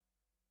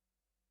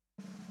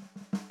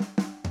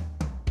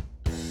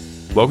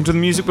Welcome to the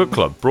Music Book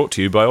Club, brought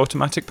to you by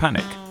Automatic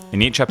Panic.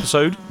 In each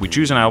episode, we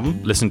choose an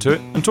album, listen to it,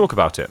 and talk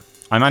about it.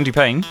 I'm Andy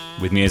Payne,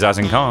 with me is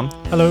Azin Khan.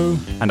 Hello.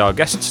 And our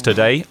guests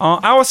today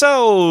are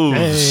ourselves!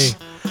 Hey.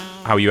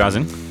 How are you,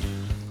 Azin?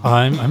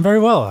 I'm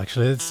very well,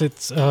 actually. It's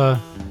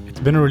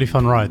been a really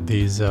fun ride,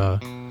 these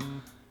episodes,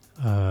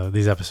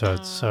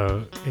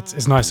 so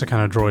it's nice to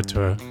kind of draw it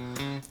to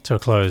a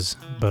close,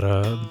 but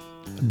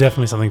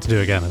definitely something to do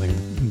again, I think,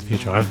 in the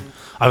future.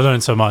 I've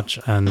learned so much,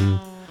 and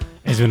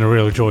it's been a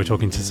real joy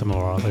talking to some of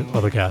our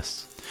other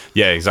guests.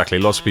 Yeah, exactly.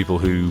 Lots of people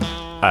who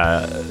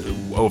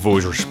I've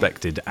always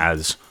respected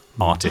as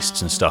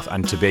artists and stuff,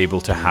 and to be able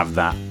to have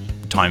that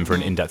time for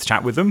an in-depth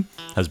chat with them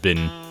has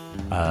been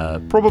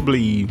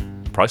probably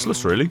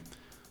priceless, really.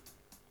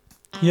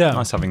 Yeah.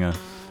 Nice having a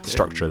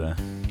structure there.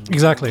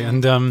 Exactly,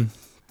 and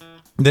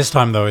this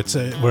time, though, it's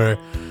a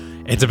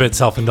bit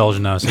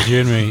self-indulgent now, so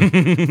you and me,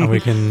 and we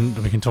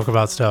can talk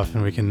about stuff,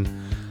 and we can...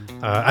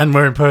 and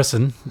we're in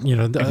person,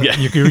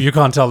 you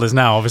can't tell this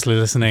now, obviously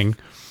listening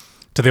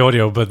to the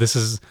audio, but this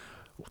is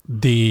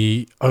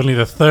only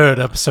the third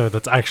episode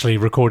that's actually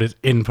recorded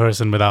in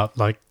person without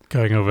like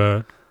going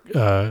over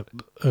a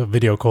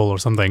video call or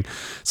something.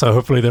 So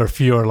hopefully there are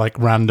fewer like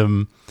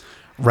random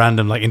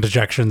like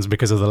interjections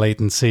because of the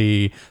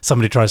latency.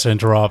 Somebody tries to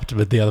interrupt,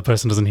 but the other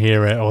person doesn't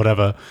hear it or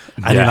whatever.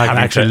 And then I can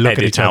actually look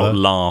at each other.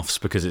 Laughs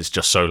because it's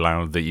just so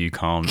loud that you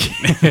can't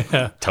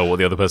tell what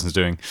the other person's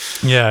doing.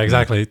 Yeah,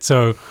 exactly.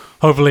 So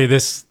hopefully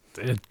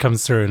it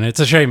comes through, and it's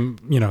a shame,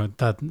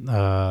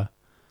 that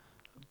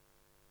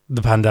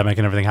the pandemic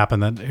and everything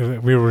happened. That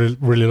we were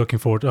really looking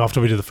forward to,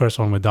 after we did the first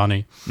one with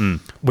Danny.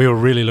 We were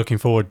really looking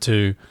forward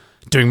to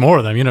doing more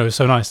of them. It's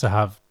so nice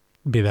to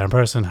be there in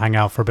person, hang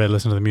out for a bit,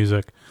 listen to the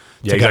music.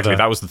 Yeah, together. exactly.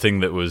 That was the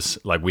thing that was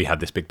like, we had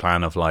this big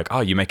plan of like,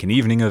 you make an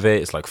evening of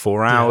it. It's like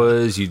 4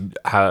 hours. You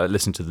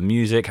listen to the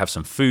music, have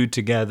some food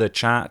together,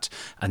 chat,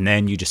 and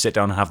then you just sit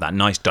down and have that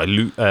nice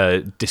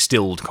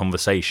distilled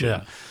conversation.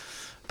 Yeah.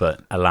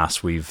 But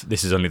alas,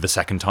 this is only the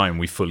second time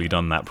we've fully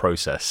done that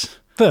process.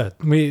 Third,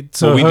 we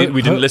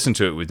didn't listen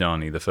to it with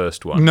Dani, the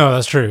first one. No,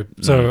 that's true.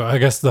 So I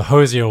guess the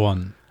Hosier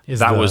one.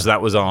 That was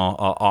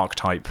our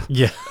archetype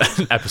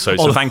episode.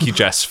 So thank you,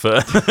 Jess, for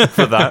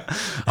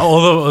that.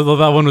 Although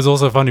that one was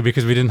also funny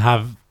because we didn't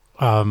have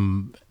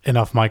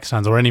enough mic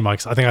stands or any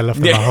mics. I think I left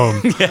them at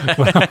home.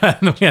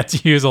 And we had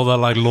to use all that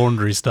like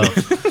laundry stuff.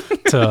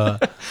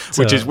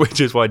 Which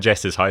is why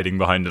Jess is hiding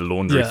behind a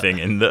laundry thing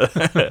in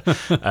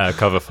the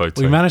cover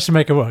photo. We managed to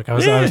make it work. I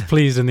was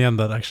pleased in the end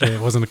that actually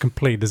it wasn't a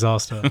complete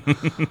disaster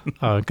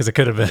because it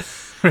could have been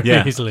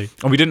really easily.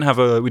 And we didn't have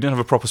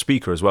a proper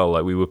speaker as well.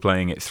 Like we were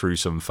playing it through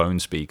some phone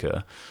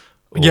speaker.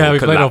 Yeah, we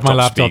played off my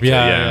laptop. Speaker,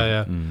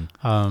 yeah.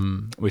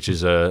 Which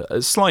is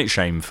a slight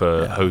shame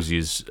for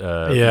Hosier's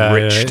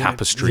rich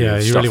tapestry. Yeah,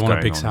 of you stuff really want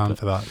a big on, sound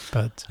for that,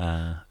 but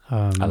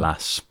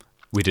alas.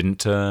 We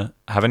didn't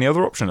have any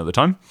other option at the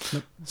time.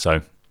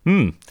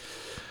 Nope.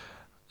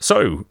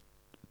 So,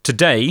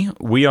 today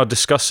we are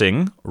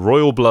discussing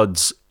Royal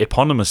Blood's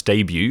eponymous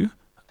debut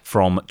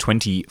from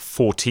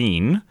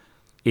 2014.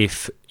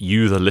 If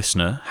you, the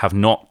listener, have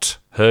not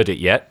heard it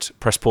yet,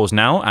 press pause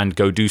now and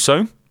go do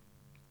so.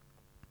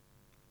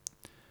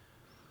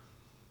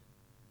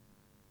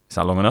 Is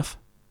that long enough?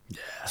 Yeah.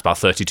 It's about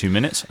 32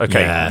 minutes.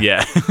 Okay,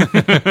 yeah.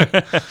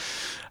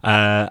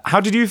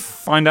 How did you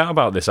find out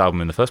about this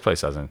album in the first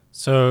place, Azin?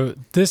 So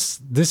this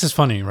is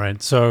funny,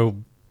 right? So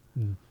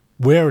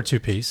we're a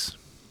two-piece.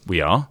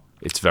 We are.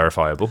 It's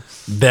verifiable.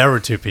 They're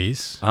a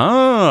two-piece.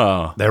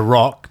 Ah. They're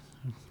rock.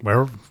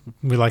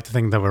 We like to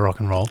think that we're rock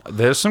and roll.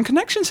 There's some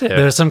connections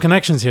here. So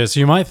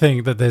you might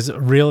think that there's a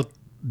real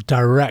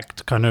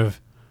direct kind of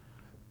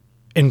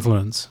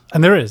influence.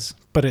 And there is,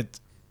 but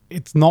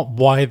it's not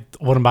why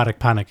Automatic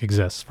Panic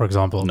exists, for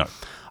example. No.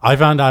 I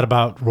found out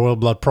about Royal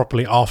Blood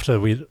properly after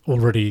we'd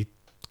already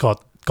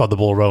got the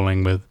ball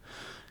rolling with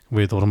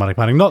Automatic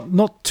Panic.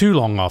 Not too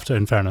long after,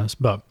 in fairness,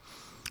 but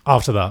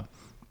after that.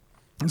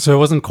 So it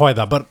wasn't quite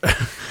that. But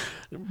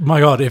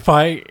my God, if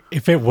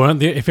it were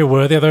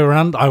the other way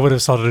around, I would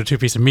have started a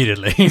two-piece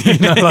immediately.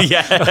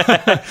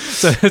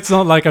 So it's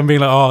not like I'm being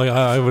like,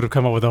 I would have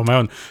come up with it on my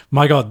own.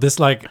 My God,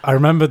 I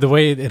remember the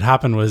way it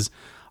happened was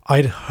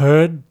I'd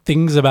heard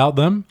things about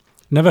them,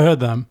 never heard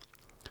them,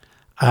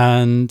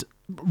 and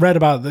read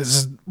about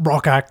this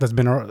rock act that's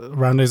been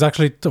around. It was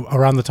actually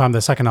around the time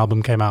their second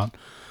album came out.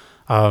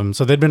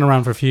 So they'd been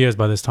around for a few years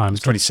by this time.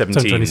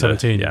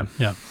 2017. Yeah.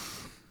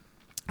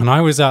 And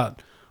I was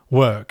at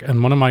work,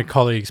 and one of my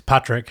colleagues,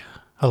 Patrick,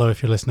 hello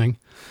if you're listening,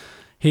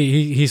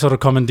 he sort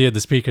of commandeered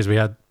the speakers. We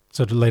had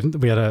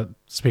a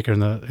speaker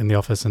in the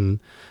office,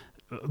 and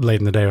late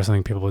in the day or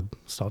something, people would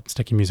start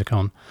sticking music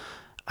on.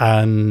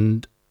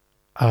 And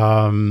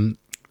I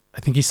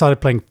think he started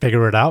playing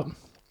Figure It Out.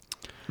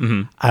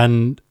 Mm-hmm.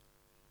 And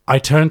I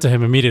turned to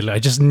him immediately. I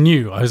just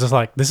knew. I was just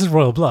like, "This is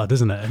Royal Blood,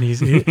 isn't it?" And he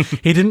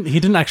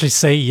didn't actually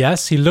say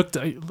yes. He looked.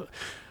 I'm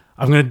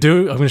going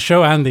to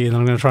show Andy, and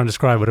I'm going to try and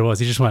describe what it was.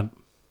 He just went,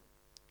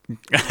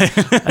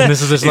 And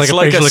this is just like It's a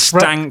like facial a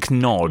expression. stank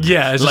nod.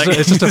 Yeah, it's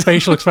just a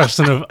facial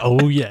expression of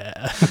 "oh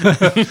yeah."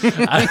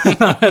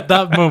 And at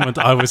that moment,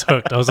 I was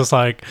hooked. I was just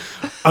like,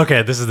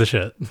 "Okay, this is the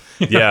shit."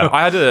 Yeah,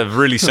 I had a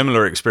really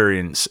similar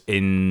experience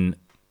in,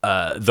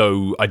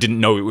 though I didn't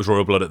know it was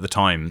Royal Blood at the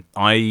time.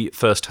 I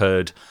first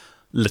heard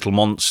Little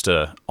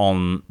Monster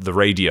on the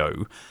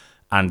radio,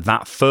 and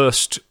that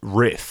first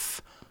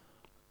riff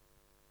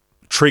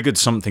triggered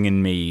something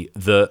in me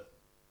that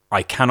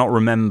I cannot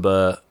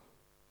remember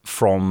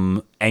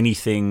from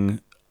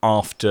anything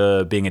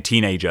after being a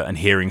teenager and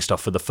hearing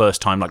stuff for the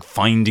first time, like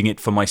finding it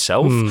for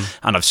myself.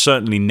 And I've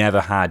certainly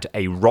never had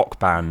a rock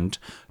band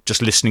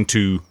just listening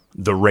to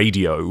the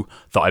radio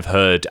that I've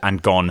heard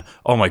and gone,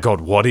 oh my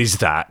God, what is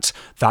that?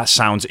 That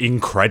sounds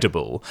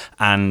incredible.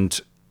 And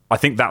I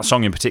think that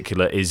song in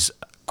particular is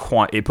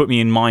it put me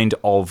in mind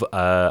of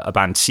a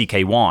band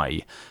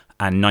CKY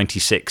and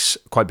 96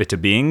 Quite Bitter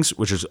Beings,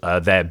 which was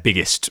their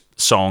biggest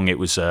song. It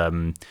was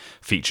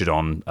featured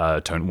on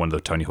one of the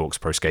Tony Hawk's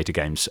Pro Skater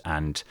games,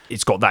 and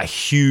it's got that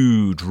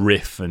huge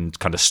riff and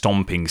kind of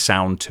stomping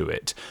sound to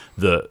it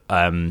that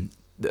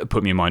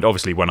put me in mind.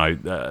 Obviously, when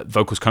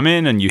vocals come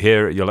in and you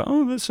hear it, you're like,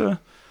 oh, that's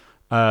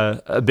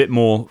a bit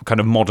more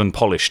kind of modern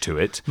polish to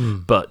it.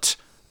 But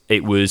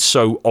it was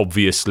so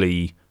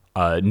obviously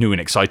new and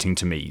exciting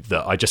to me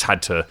that I just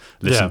had to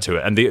listen to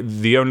it. And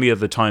the only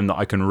other time that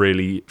I can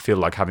really feel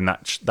like having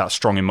that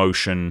strong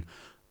emotion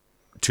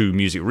to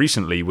music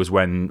recently was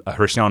when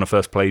Hristiana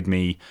first played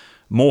me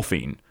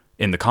Morphine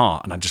in the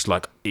car, and I just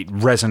like, it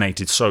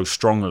resonated so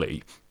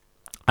strongly.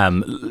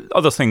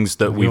 Other things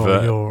that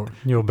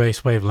your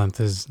bass wavelength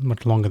is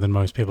much longer than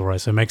most people,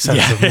 right? So it makes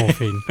sense of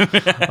Morphine.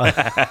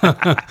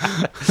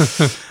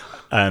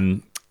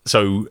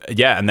 So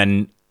yeah, and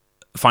then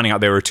finding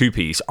out they were a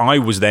two-piece, I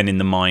was then in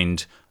the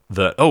mind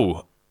that,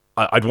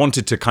 I'd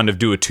wanted to kind of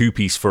do a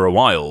two-piece for a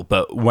while,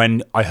 but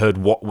when I heard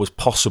what was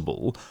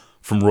possible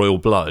from Royal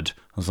Blood,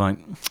 I was like,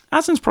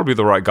 Asin's probably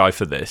the right guy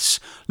for this.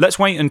 Let's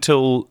wait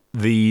until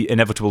the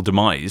inevitable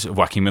demise of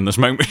Wacky Man the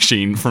Smoke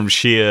Machine from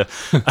sheer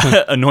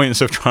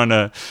annoyance of trying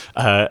to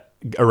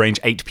arrange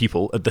 8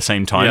 people at the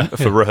same time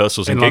for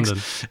rehearsals and gigs.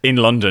 London. In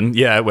London,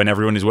 when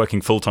everyone is working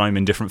full-time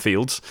in different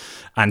fields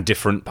and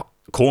different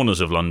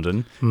corners of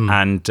London.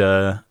 And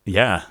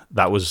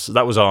that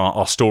was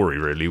our story,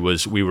 really.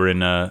 Was we were in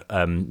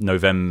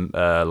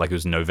November, it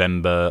was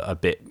November, a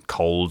bit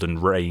cold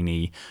and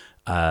rainy.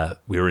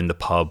 We were in the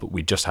pub.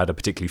 We just had a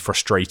particularly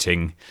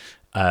frustrating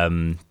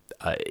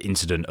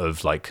incident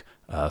of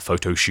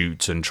photo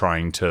shoots and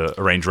trying to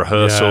arrange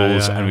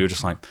rehearsals, and we were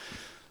just like,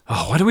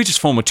 why don't we just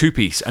form a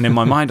two-piece? And in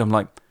my mind, I'm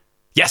like,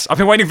 yes, I've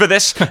been waiting for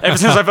this ever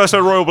since I first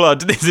heard Royal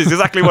Blood. This is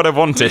exactly what I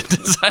wanted.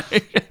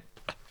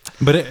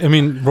 But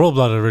Royal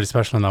Blood are really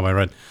special in that way,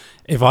 right?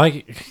 If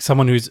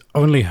someone who's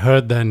only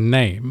heard their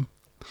name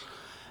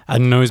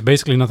and knows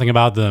basically nothing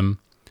about them,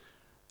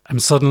 I'm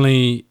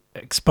suddenly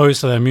exposed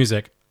to their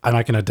music and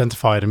I can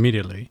identify it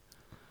immediately.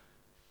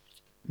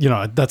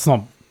 That's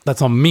not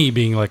me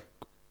being like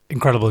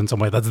incredible in some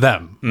way. That's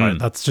them, right?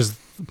 That's just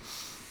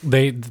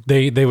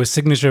they were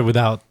signature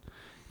without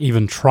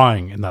even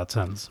trying in that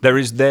sense.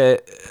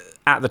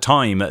 At the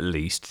time, at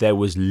least, there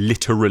was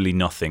literally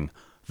nothing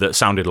that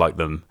sounded like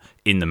them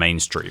in the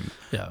mainstream.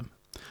 Yeah,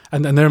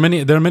 and there are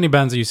many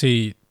bands that you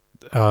see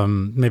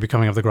maybe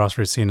coming up the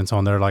grassroots scene and so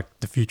on. They're like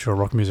the future of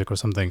rock music or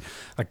something.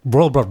 Like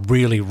Royal Blood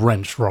really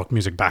wrenched rock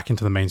music back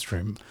into the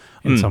mainstream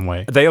in some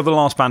way. They are the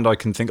last band I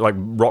can think, like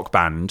rock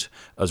band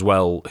as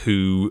well,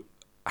 who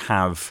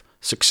have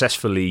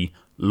successfully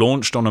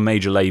launched on a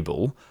major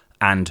label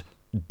and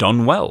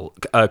done well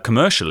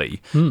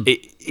commercially.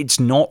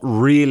 It's not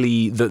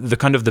really the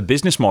kind of the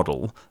business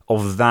model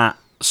of that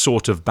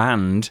sort of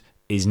band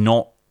is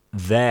not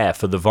there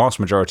for the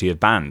vast majority of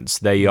bands.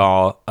 They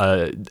are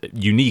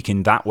unique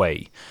in that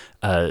way.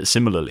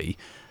 Similarly,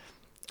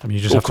 you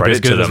just have to be as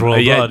good as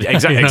Royal Blood.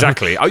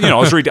 Exactly. I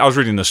was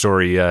reading the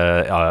story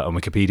on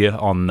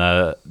Wikipedia on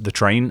the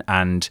train,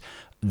 and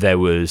there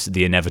was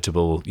the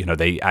inevitable.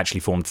 They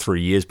actually formed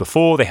 3 years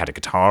before. They had a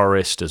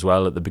guitarist as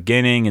well at the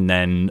beginning, and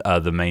then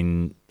the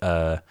main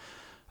the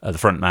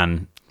front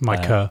man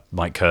Mike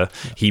Kerr.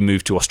 He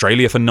moved to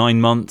Australia for 9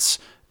 months.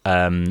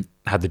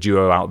 Had the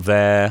duo out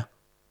there,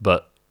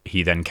 but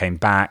he then came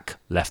back,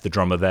 left the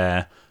drummer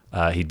there.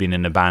 He'd been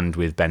in a band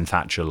with Ben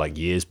Thatcher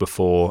years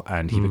before,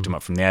 and he picked him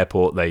up from the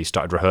airport. They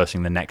started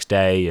rehearsing the next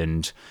day,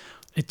 and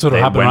it sort of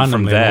happened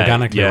randomly,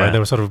 organically, right?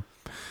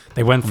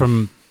 They went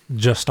from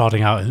just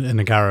starting out in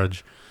a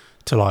garage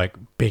to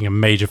being at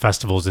major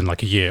festivals in a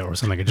year or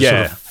something. It just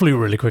sort of flew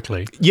really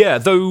quickly. Yeah,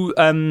 though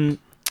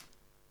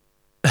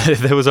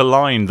there was a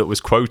line that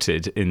was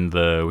quoted in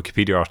the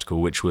Wikipedia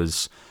article, which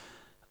was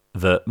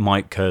that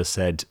Mike Kerr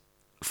said,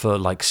 for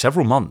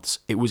several months,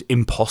 it was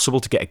impossible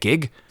to get a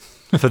gig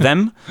for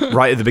them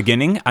right at the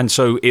beginning. And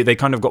so they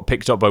kind of got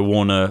picked up by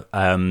Warner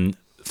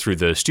through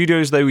the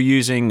studios they were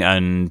using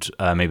and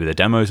maybe the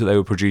demos that they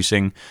were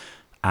producing,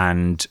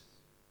 and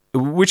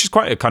which is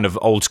quite a kind of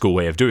old school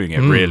way of doing it,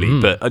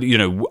 really. But,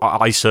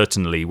 I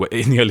certainly,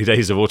 in the early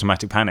days of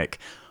Automatic Panic,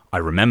 I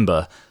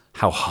remember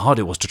how hard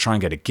it was to try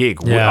and get a gig.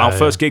 Yeah, Our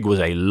first gig was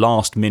a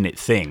last minute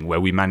thing where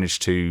we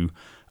managed to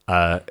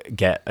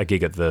get a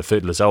gig at the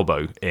Fiddler's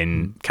Elbow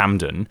in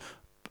Camden,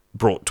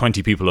 brought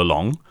 20 people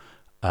along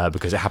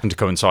because it happened to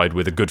coincide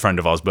with a good friend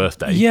of ours'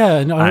 birthday. Yeah,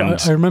 and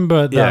I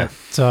remember that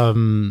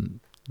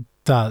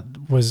that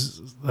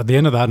was at the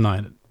end of that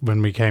night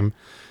when we came,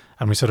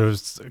 and we sort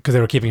of, because they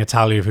were keeping a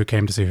tally of who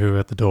came to see who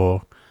at the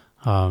door.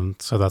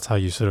 So that's how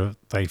you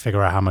they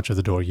figure out how much of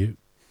the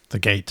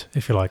gate,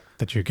 if you like,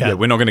 that you get. Yeah,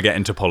 we're not going to get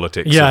into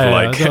politics.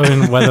 I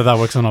mean, whether that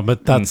works or not,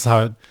 but that's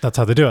how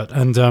they do it.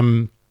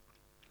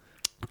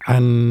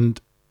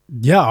 And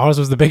yeah, ours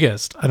was the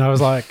biggest. And I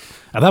was like,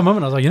 at that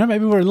moment, I was like,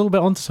 maybe we're a little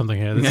bit onto something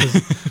here. This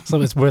is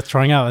something that's worth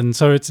trying out. And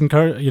so it's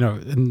encouraged,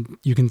 and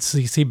you can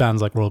see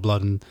bands like Royal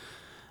Blood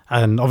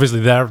and obviously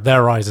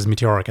their rise is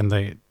meteoric, and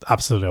they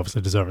absolutely,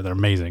 obviously deserve it. They're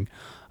amazing.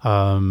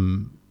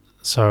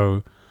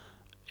 So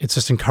it's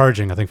just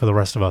encouraging, I think, for the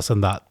rest of us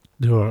and that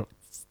who are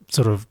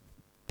sort of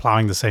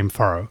plowing the same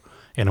furrow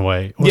in a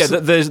way.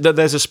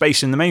 There's a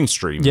space in the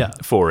mainstream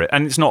for it,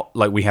 and it's not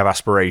like we have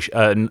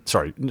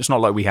it's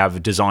not like we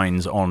have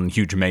designs on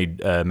huge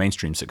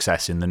mainstream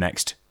success in the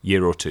next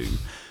year or two,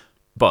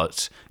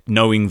 but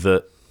knowing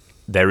that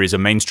there is a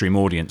mainstream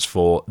audience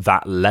for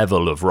that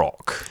level of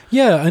rock.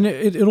 Yeah, and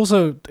it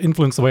also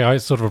influenced the way I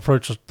sort of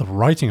approach the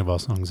writing of our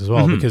songs as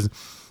well, because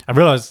I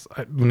realized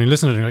when you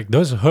listen to it, like,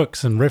 those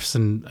hooks and riffs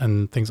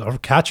and things are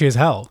catchy as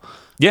hell.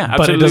 Yeah,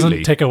 absolutely. But it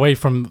doesn't take away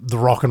from the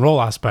rock and roll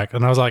aspect.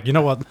 And I was like, you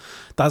know what?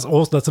 That's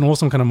an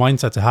awesome kind of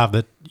mindset to have,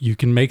 that you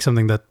can make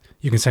something that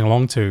you can sing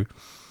along to,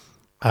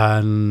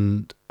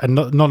 and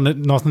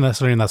not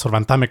necessarily in that sort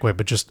of anthemic way,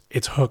 but just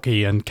it's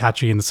hooky and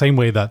catchy in the same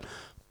way that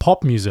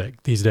pop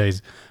music these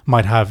days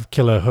might have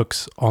killer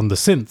hooks on the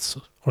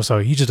synths or so.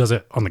 He just does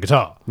it on the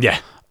guitar. Yeah.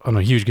 On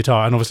a huge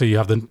guitar. And obviously you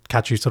have the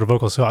catchy sort of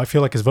vocals. So I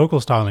feel like his vocal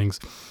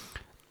stylings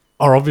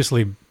are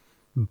obviously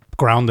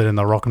grounded in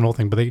the rock and roll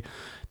thing, but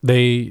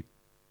they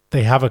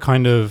have a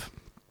kind of,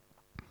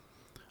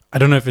 I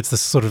don't know if it's the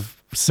sort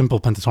of simple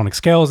pentatonic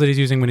scales that he's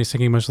using when he's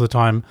singing most of the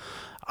time,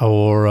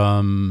 or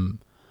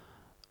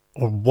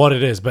what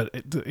it is, but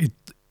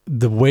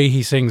the way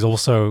he sings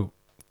also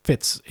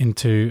fits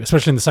into,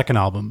 especially in the second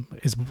album,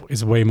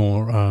 is way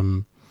more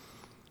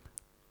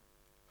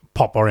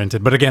pop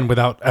oriented, but again,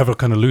 without ever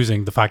kind of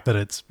losing the fact that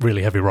it's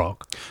really heavy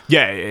rock.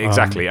 Yeah,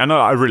 exactly. I know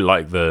I really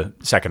like the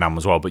second album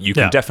as well, but you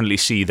can definitely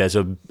see there's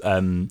a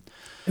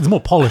there's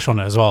more polish on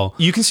it as well.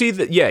 You can see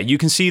that. Yeah, you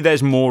can see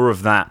there's more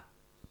of that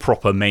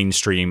proper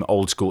mainstream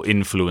old school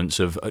influence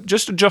of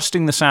just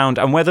adjusting the sound,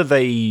 and whether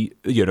they,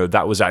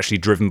 that was actually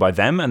driven by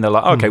them, and they're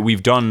like, okay,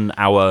 we've done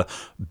our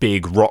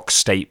big rock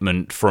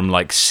statement from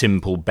like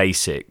simple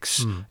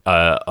basics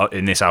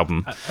in this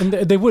album, and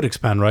they would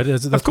expand, right?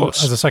 Of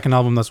course, as a second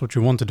album, that's what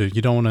you want to do.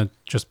 You don't want to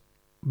just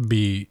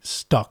be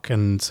stuck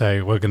and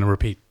say we're going to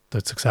repeat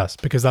the success,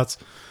 because that's,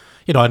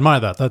 I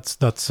admire that.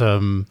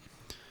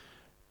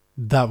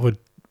 That would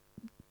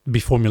be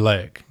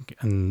formulaic,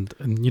 and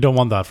you don't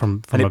want that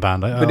from a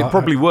band. But it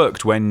probably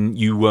worked when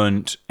you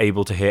weren't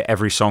able to hear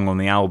every song on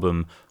the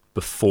album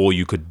before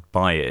you could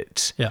buy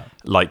it,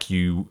 like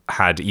you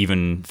had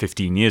even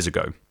 15 years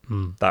ago.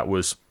 That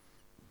was,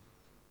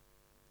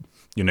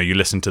 you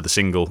listen to the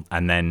single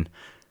and then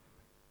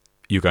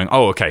you're going,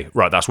 oh, okay,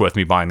 right, that's worth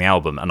me buying the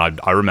album. And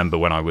I remember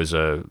when I was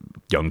a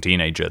young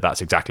teenager, that's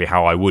exactly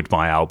how I would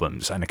buy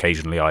albums. And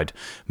occasionally I'd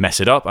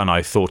mess it up, and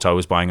I thought I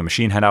was buying a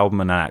Machine Head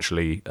album, and I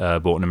actually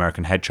bought an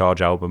American Head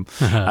Charge album.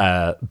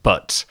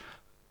 But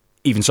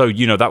even so,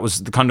 that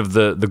was the kind of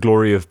the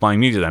glory of buying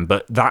music then.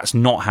 But that's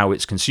not how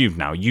it's consumed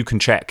now. You can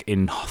check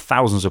in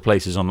thousands of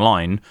places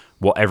online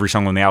what every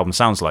song on the album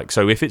sounds like.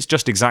 So if it's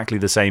just exactly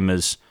the same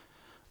as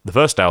the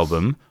first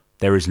album,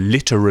 there is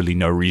literally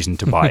no reason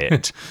to buy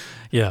it.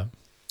 Yeah.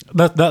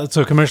 That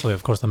so commercially,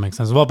 of course, that makes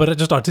sense as well. But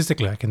just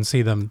artistically, I can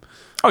see them.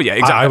 Oh yeah,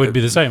 exactly. I would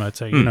be the same. I'd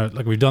say,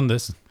 like, we've done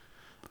this,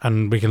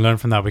 and we can learn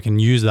from that. We can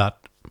use that.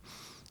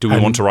 Do we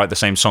want to write the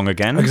same song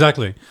again?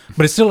 Exactly,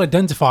 but it's still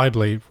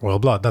identifiably Royal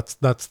Blood.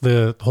 That's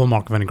the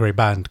hallmark of any great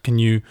band.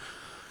 Do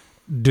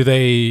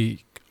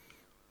they?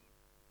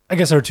 I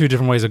guess there are two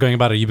different ways of going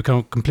about it. You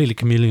become completely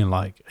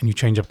chameleon-like, and you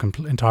change up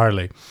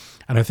entirely.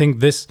 And I think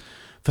this,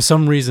 for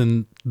some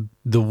reason,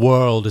 the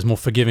world is more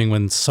forgiving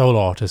when solo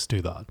artists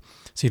do that.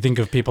 So you think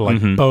of people like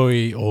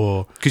Bowie,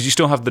 or because you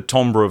still have the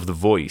timbre of the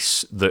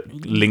voice that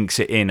links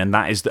it in, and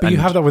that is. But you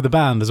have that with the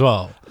band as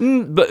well.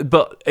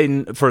 But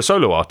for a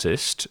solo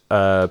artist,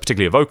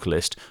 particularly a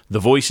vocalist, the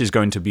voice is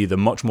going to be the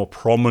much more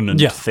prominent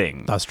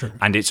thing. That's true,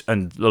 and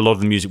a lot of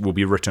the music will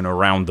be written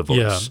around the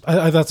voice.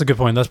 Yeah, that's a good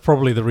point. That's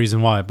probably the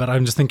reason why. But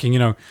I'm just thinking,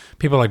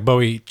 people like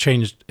Bowie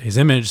changed his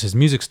image, his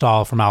music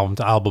style from album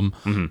to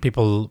album.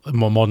 People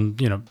more modern,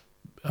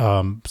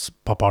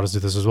 pop artists do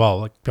this as well,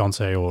 like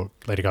Beyonce or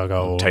Lady Gaga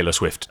or Taylor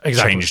Swift.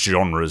 Changed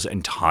genres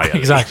entirely.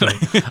 Exactly.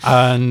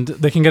 And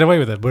they can get away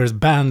with it, whereas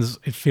bands,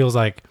 it feels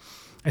like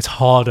it's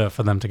harder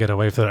for them to get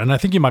away with it. And I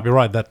think you might be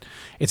right that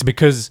it's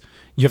because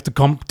you have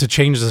to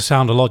change the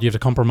sound a lot. You have to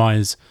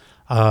compromise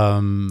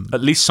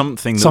At least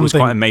something that was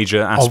quite a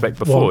major aspect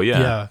before.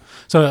 Yeah.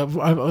 So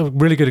a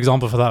really good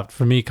example for that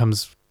for me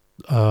comes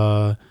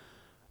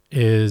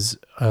is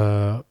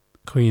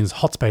Queen's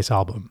Hot Space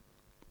album.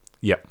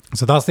 Yeah.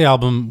 So that's the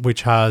album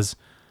which has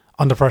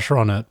Under Pressure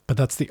on it, but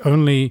that's the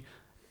only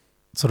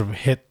sort of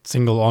hit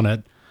single on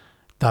it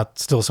that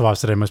still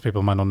survives today. Most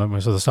people might not know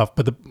most of the stuff,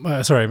 but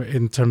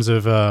in terms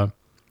of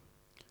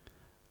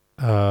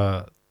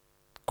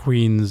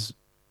Queen's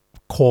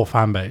core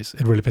fan base,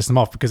 it really pissed them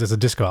off because it's a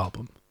disco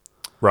album.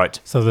 Right.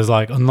 So there's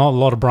like not a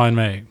lot of Brian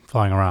May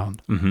flying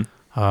around. Mm-hmm.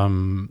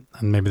 And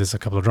maybe there's a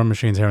couple of drum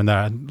machines here and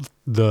there. And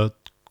the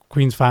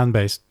Queen's fan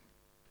base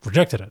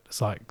rejected it.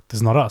 It's like, this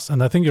is not us.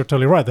 And I think you're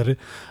totally right that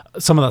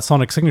some of that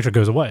sonic signature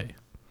goes away.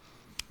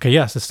 Okay,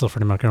 yes, it's still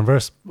Freddie Mercury on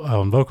verse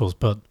on vocals,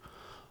 but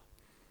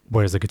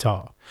where's the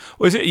guitar?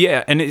 Well, is it,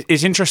 yeah, and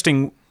it's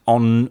interesting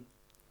on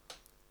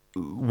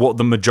what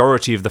the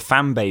majority of the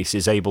fan base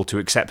is able to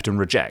accept and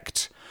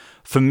reject.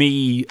 For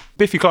me,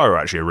 Biffy Clyro are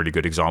actually a really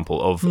good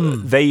example of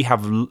they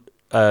have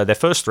their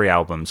first 3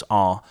 albums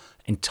are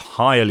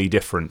entirely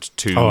different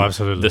to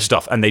the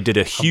stuff, and they did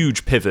a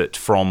huge pivot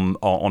from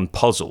on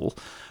Puzzle,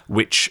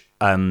 which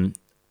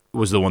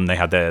was the one they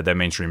had their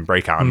mainstream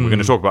breakout. And we're going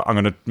to talk about. I'm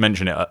going to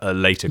mention it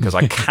later because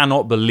I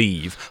cannot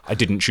believe I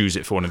didn't choose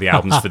it for one of the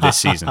albums for this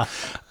season.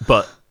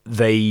 But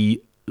they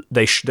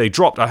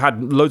dropped. I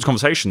had loads of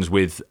conversations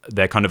with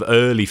their kind of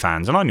early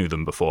fans, and I knew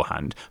them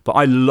beforehand. But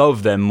I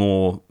love their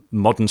more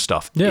modern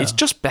stuff. Yeah. It's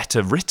just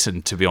better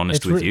written, to be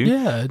honest with you.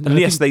 Yeah, and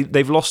yes,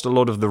 they've lost a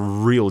lot of the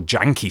real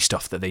janky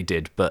stuff that they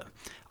did, but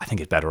I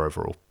think it's better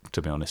overall,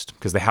 to be honest,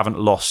 because they haven't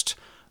lost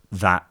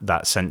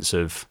that sense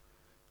of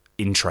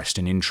interest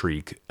and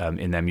intrigue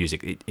in their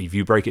music. If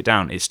you break it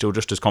down, it's still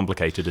just as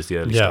complicated as the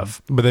early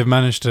stuff. But they've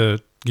managed to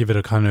give it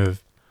a kind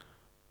of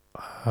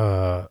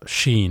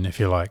sheen, if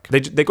you like.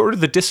 They got rid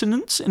of the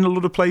dissonance in a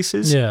lot of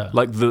places. Yeah,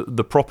 like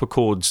the proper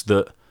chords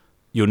that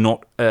you're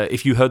not.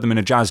 If you heard them in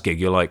a jazz gig,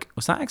 you're like,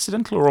 was that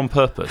accidental or on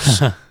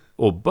purpose,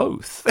 or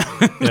both?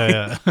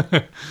 yeah,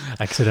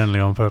 accidentally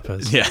on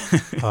purpose. Yeah,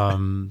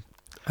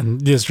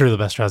 and it's true. The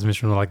best jazz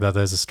musicians are like that.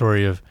 There's a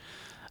story of,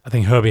 I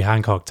think Herbie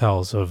Hancock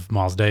tells of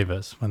Miles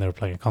Davis when they were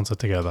playing a concert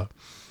together,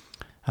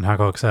 and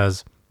Hancock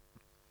says,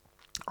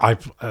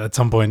 at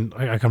some point,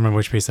 I can't remember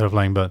which piece they were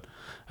playing, but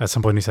at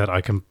some point he said, I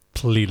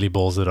completely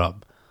balls it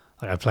up.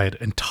 Like I played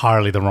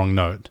entirely the wrong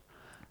note.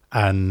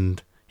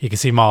 And you can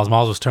see Miles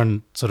was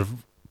turned sort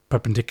of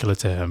perpendicular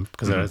to him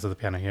because there was the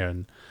piano here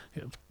and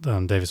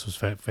Davis was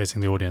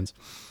facing the audience.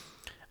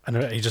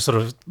 And he just sort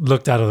of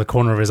looked out of the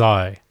corner of his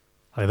eye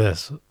like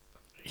this,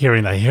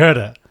 hearing that he heard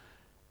it.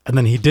 And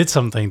then he did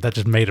something that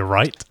just made it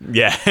right.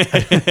 Yeah.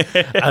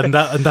 and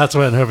that's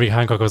when Herbie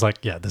Hancock was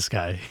like, yeah, this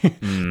guy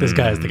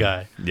is the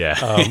guy. Yeah.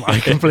 I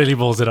completely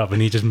balls it up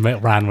and he just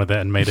ran with it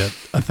and made it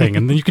a thing.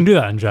 And then you can do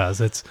that in jazz.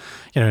 It's,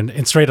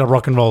 in straight up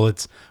rock and roll,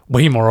 it's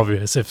way more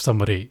obvious if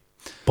somebody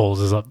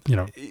balls up,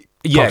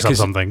 talks up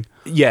something.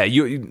 Yeah,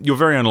 you're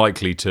very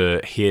unlikely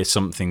to hear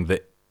something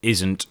that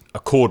isn't a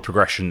chord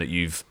progression that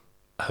you've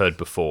heard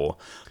before,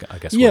 I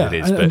guess what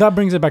it is. And that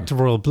brings it back to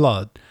Royal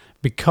Blood,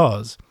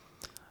 because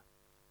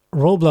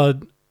Royal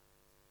Blood,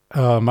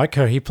 Mike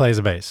Kerr, he plays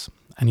a bass,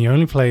 and he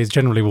only plays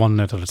generally one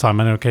note at a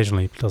time. I know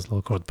occasionally he does a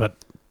little chord, but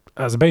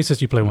as a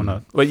bassist, you play one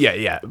note. Well,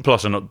 yeah,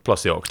 plus the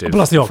octave,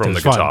 from the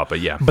fine. guitar,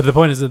 but yeah. But the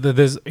point is that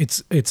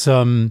it's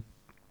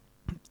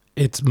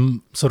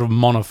sort of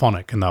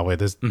monophonic in that way.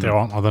 There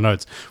aren't other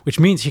notes, which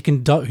means he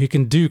can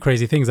do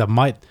crazy things that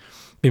might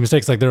be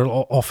mistakes. Like there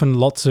are often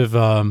lots of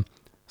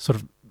sort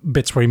of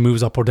bits where he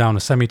moves up or down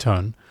a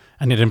semitone,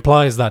 and it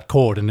implies that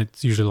chord, and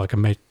it's usually like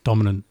a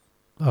dominant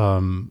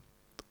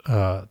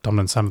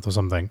seventh or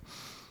something.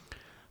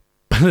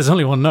 But there's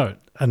only one note,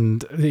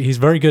 and he's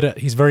very good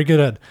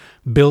at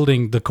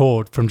building the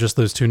chord from just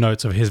those 2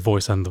 notes of his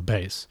voice and the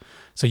bass.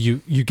 So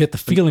you get the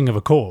feeling of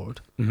a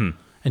chord, and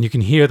you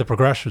can hear the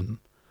progression.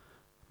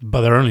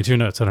 But there are only 2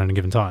 notes at any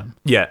given time.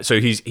 Yeah, so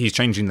he's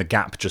changing the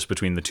gap just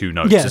between the 2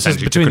 notes,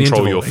 essentially, to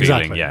control your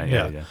feeling. Exactly.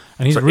 Yeah.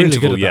 And he's really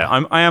good at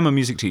that. I am a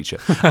music teacher.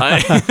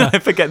 I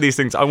forget these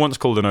things. I once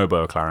called an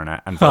oboe a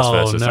clarinet, and vice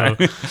versa. No.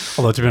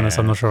 Although, to be honest,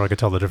 I'm not sure I could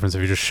tell the difference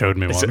if you just showed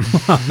me one.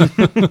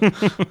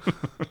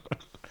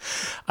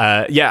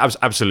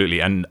 Absolutely.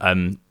 And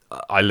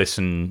I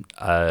listen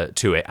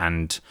to it,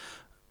 and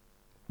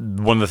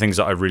one of the things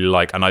that I really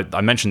like, and I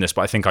mentioned this,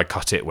 but I think I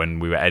cut it when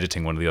we were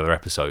editing one of the other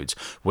episodes,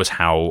 was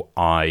how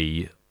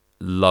I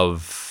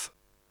love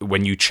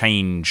when you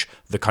change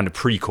the kind of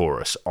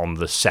pre-chorus on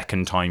the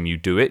second time you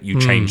do it, you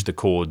change the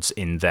chords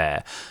in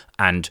there.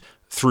 And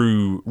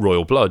through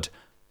Royal Blood,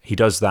 he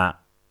does that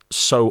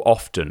so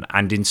often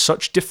and in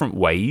such different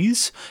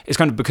ways. It's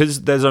kind of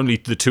because there's only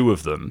the 2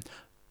 of them,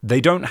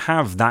 they don't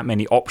have that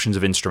many options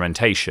of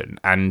instrumentation.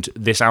 And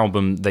this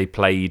album, they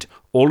played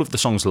all of the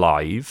songs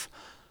live,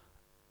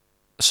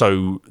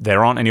 so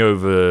there aren't any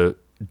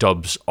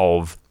overdubs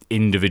of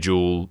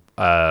individual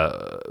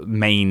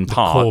main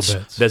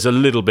parts. There's a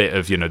little bit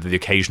of, the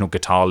occasional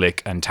guitar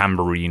lick and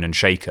tambourine and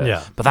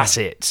shaker, but that's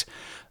it.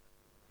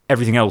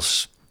 Everything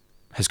else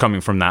is coming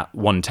from that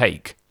one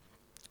take.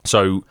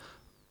 So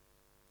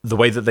the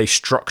way that they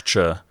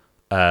structure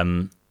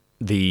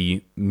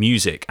the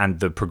music and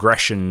the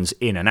progressions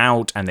in and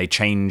out, and they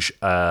change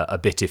a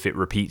bit if it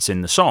repeats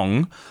in the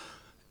song,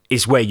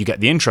 is where you get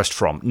the interest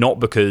from. Not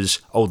because,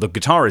 oh, the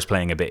guitar is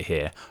playing a bit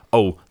here,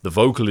 oh, the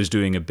vocal is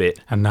doing a bit,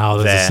 and now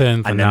there's there, a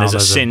synth, and then there's a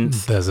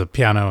synth, there's a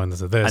piano, and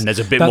there's a this, and there's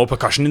a bit more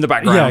percussion in the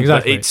background. Yeah,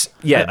 exactly.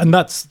 But and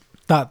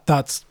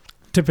that's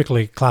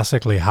typically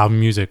classically how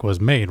music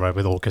was made, right?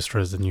 With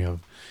orchestras, and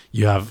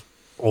you have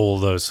all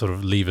those sort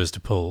of levers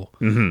to pull.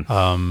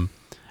 Mm-hmm.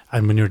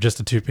 And when you're just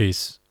a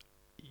two-piece,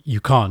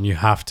 you can't. You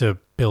have to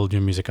build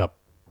your music up,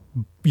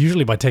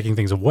 usually by taking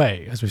things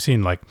away, as we've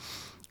seen. Like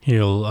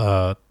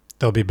there'll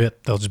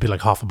just be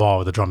like half a bar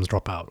where the drums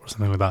drop out or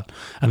something like that.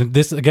 And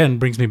this again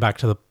brings me back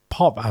to the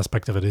pop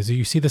aspect of it. Is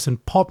you see this in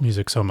pop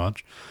music so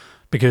much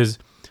because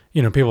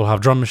people have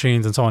drum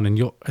machines and so on,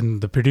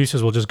 and the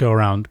producers will just go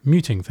around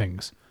muting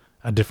things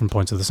at different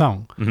points of the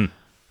song. Mm-hmm.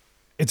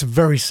 It's a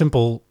very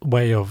simple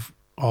way of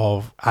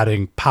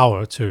adding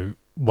power to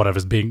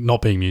whatever's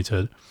not being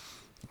muted,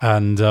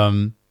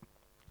 and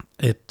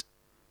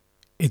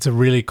it's a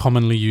really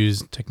commonly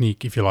used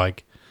technique, if you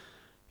like,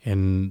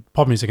 in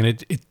pop music,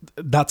 and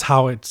that's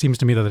how it seems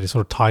to me that it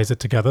sort of ties it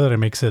together.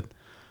 That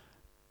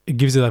it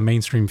gives it a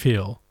mainstream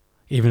feel,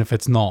 even if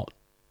it's not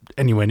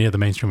anywhere near the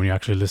mainstream when you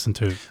actually listen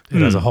to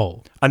it as a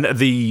whole. And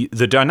the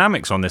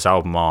dynamics on this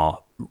album are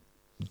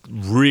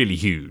really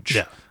huge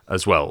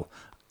as well.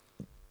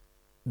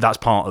 That's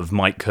part of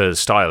Mike Kerr's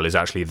style, is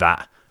actually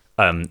that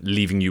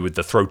leaving you with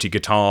the throaty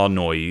guitar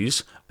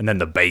noise and then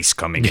the bass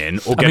coming in,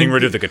 or getting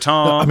rid of the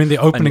guitar. I mean, the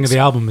opening of the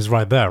album is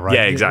right there, right?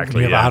 Yeah, exactly.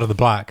 We have Out of the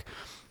Black,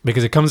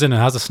 because it comes in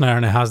and has a snare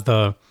and it has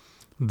the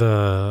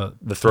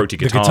throaty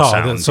guitar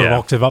sound, the sort of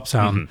octave up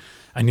sound,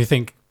 and you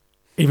think,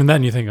 even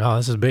then you think, oh,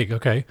 this is big,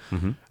 okay.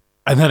 Mm-hmm.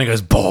 And then it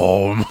goes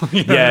boom.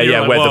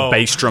 Where whoa. the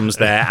bass drum's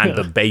there and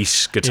the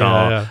bass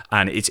guitar,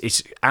 and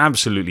it's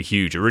absolutely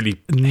huge. It really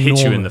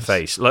hits you in the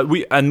face. Like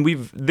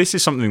this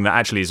is something that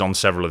actually is on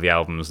several of the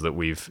albums that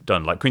we've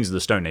done. Like Queens of the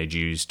Stone Age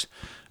used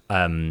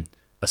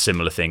a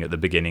similar thing at the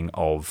beginning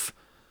of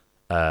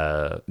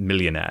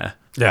Millionaire,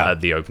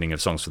 at the opening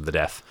of Songs for the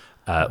Deaf,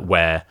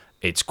 where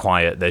it's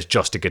quiet. There's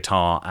just a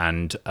guitar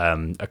and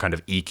a kind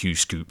of EQ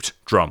scooped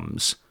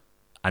drums,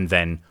 and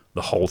then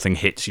the whole thing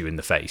hits you in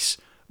the face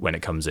when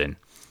it comes in.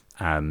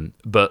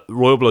 But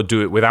Royal Blood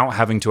do it without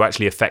having to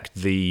actually affect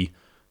the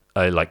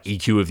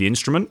EQ of the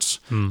instruments.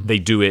 They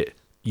do it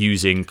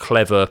using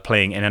clever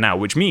playing in and out,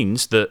 which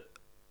means that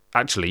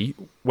actually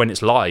when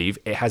it's live,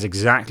 it has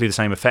exactly the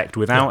same effect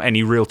without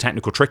any real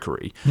technical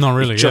trickery. Not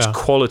really, it's just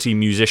quality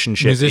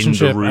musicianship in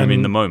the room,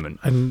 in the moment.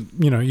 And,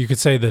 you could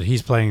say that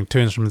he's playing two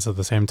instruments at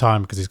the same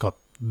time because he's got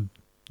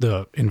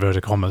the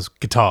inverted commas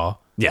guitar,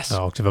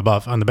 octave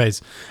above, and the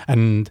bass.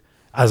 And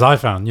as I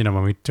found,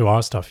 when we do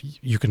our stuff,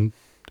 you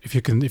if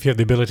you have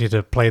the ability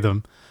to play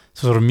them,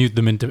 sort of mute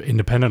them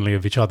independently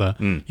of each other,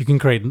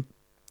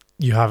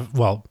 you have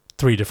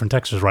three different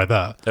textures right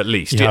there. At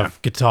least, you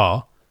have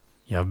guitar,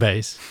 you have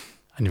bass,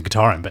 and you have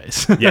guitar and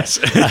bass. Yes.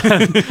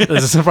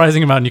 There's a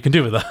surprising amount you can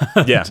do with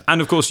that. Yeah,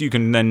 and of course you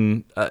can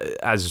then,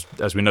 as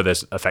we know,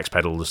 there's effects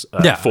pedals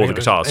for the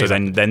guitar, so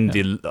then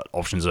the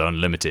options are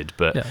unlimited.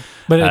 But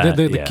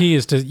the key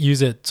is to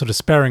use it sort of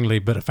sparingly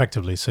but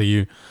effectively. So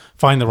you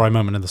find the right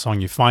moment in the song,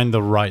 you find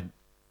the right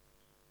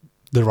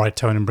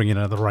tone and bring it in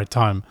at the right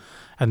time,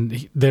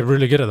 and they're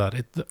really good at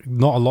that.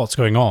 Not a lot's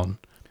going on,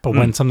 but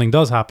when something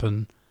does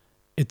happen,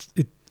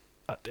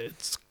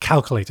 it's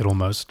calculated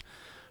almost.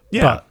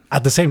 Yeah. But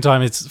at the same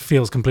time, it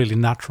feels completely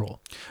natural.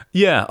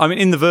 Yeah, I mean,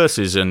 in the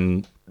verses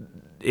and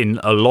in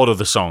a lot of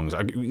the songs,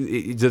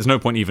 there's no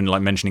point even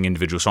like mentioning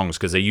individual songs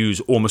because they use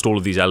almost all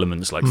of these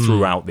elements like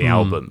throughout the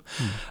album.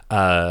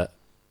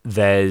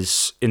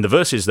 There's in the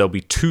verses there'll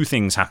be two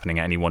things happening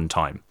at any one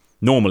time.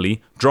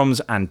 Normally, drums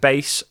and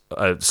bass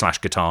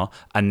 / guitar,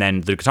 and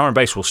then the guitar and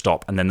bass will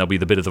stop, and then there'll be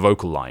the bit of the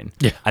vocal line,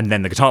 and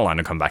then the guitar line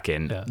will come back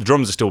in. Yeah. The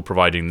drums are still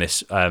providing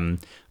this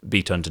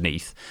beat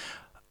underneath,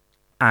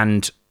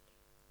 and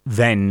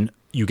then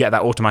you get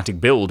that automatic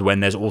build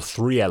when there's all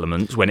three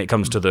elements when it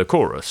comes to the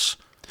chorus.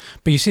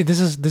 But you see, this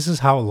is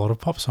how a lot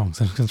of pop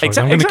songs. Exactly.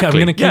 I'm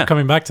going to keep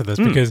coming back to this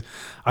because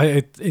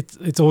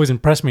it's always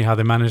impressed me how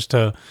they managed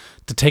to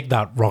take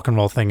that rock and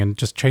roll thing and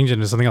just change it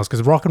into something else.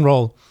 Because rock and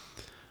roll,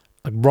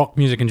 like rock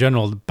music in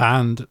general,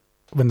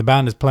 when the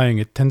band is playing,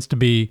 it tends to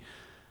be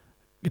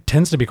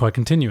quite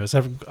continuous.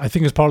 I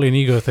think it's partly an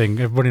ego thing.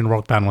 Everybody in a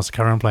rock band wants to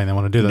carry on playing. They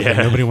want to do that.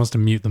 Yeah. Nobody wants to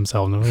mute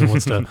themselves. Nobody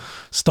wants to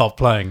stop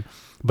playing.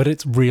 But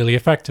it's really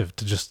effective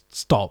to just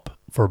stop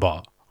for a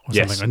bar or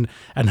something,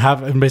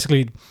 and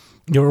basically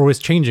you're always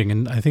changing.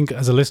 And I think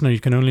as a listener, you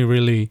can only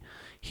really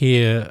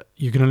pay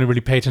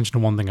attention to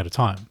one thing at a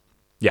time.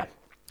 Yeah.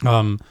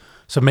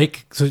 So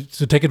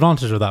take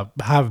advantage of that.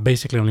 Have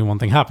basically only one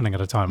thing happening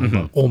at a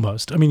time,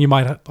 almost. I mean, you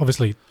might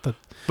obviously. But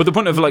the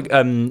point of like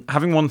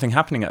having one thing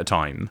happening at a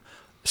time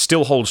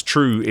still holds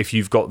true if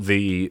you've got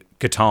the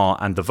guitar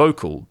and the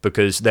vocal,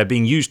 because they're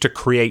being used to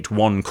create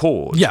one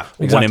chord,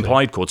 one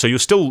implied chord. So you're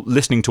still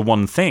listening to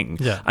one thing,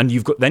 and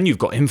you've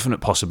got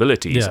infinite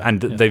possibilities,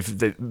 and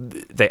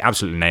they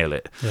absolutely nail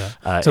it.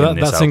 So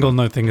that single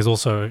note thing is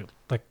also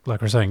like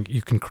we're saying,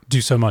 you can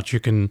do so much.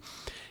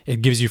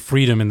 It gives you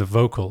freedom in the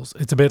vocals.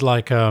 It's a bit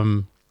like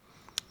Kurt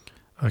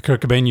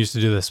Cobain used to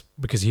do this,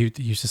 because he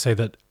used to say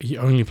that he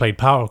only played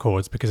power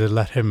chords because it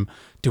let him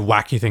do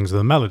wacky things with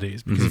the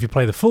melodies. Because if you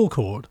play the full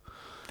chord,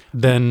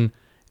 then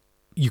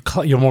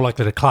you're more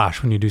likely to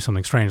clash when you do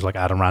something strange, like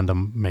add a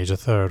random major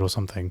third or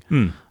something.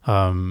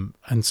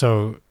 And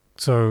so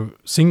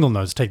single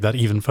notes take that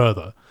even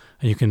further,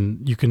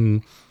 and you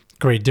can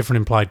create different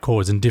implied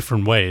chords in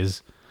different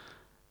ways.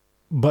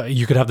 But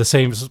you could have the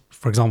same,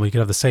 for example, you could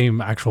have the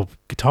same actual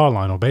guitar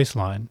line or bass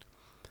line,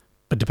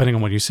 but depending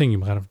on what you sing, you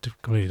might have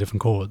completely different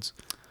chords.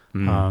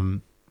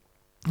 And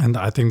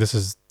I think this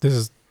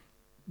is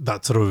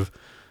that sort of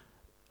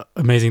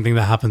amazing thing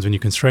that happens when you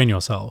constrain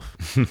yourself.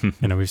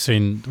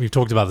 We've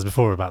talked about this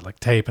before, about like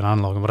tape and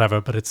analog and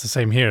whatever, but it's the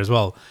same here as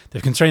well.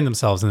 They've constrained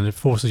themselves, and it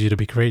forces you to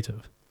be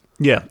creative.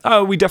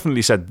 Yeah, we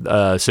definitely said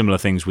similar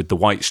things with the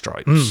White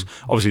Stripes.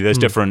 Obviously, there's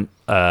different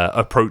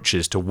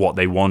approaches to what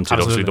they wanted.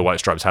 Absolutely. Obviously, the White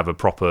Stripes have a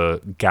proper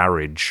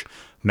garage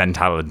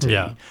mentality.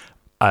 Yeah.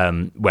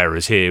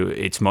 Whereas here,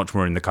 it's much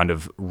more in the kind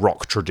of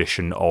rock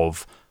tradition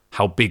of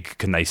how big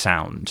can they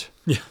sound.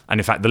 Yeah. And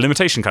in fact, the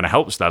limitation kind of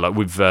helps there. Like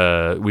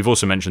we've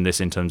also mentioned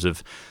this in terms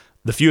of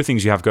the fewer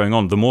things you have going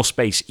on, the more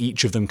space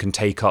each of them can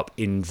take up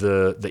in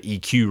the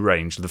EQ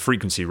range, the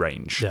frequency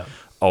range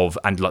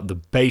and like the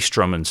bass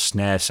drum and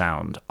snare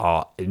sound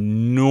are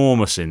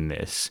enormous in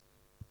this.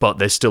 But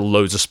there's still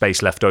loads of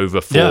space left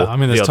over for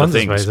the other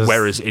things.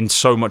 Whereas in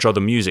so much other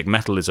music,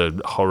 metal is a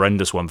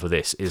horrendous one for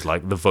this, is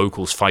like the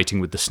vocals fighting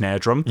with the snare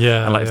drum.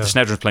 And like if the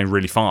snare drum's playing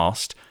really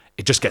fast,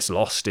 it just gets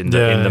lost in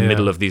the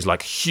middle of these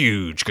like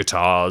huge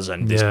guitars,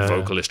 and this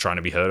vocalist trying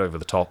to be heard over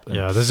the top. And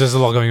there's just a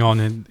lot going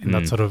on in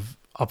that sort of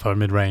upper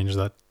mid-range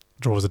that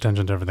draws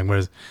attention to everything.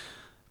 Whereas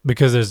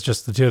because there's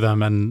just the two of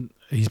them and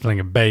he's playing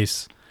a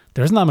bass,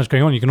 there isn't that much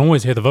going on. You can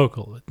always hear the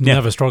vocal. It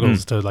never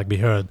struggles to like be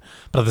heard.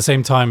 But at the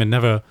same time, it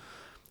never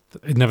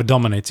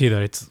dominates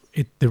either.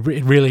 It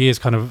really is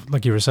kind of,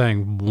 like you were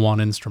saying,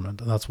 one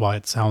instrument, and that's why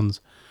it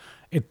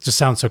just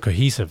sounds so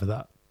cohesive in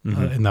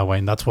that way,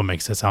 and that's what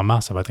makes it sound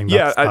massive. I think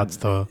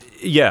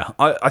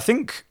I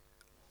think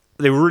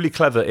they were really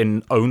clever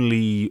in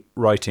only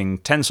writing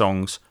 10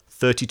 songs,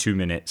 32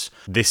 minutes.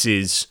 This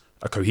is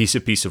a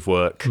cohesive piece of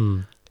work.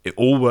 It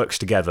all works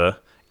together.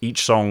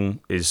 Each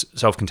song is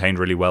self-contained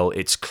really well.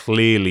 It's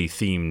clearly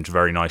themed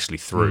very nicely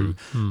through.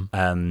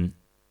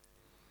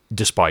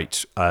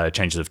 Despite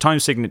changes of time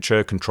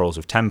signature, controls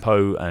of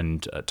tempo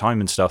and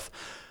time and stuff.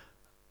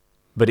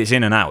 But it's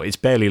in and out. It's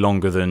barely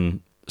longer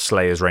than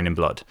Slayer's Rain in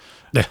Blood,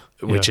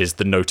 which is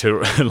the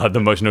like the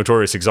most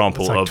notorious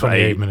example like of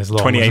 28 minutes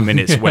long. 28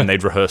 minutes when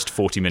they'd rehearsed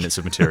 40 minutes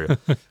of material.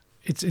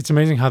 It's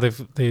amazing how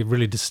they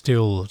really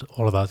distilled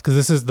all of that, because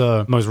this is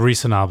the most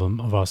recent album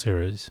of our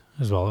series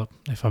as well,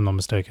 if I'm not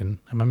mistaken.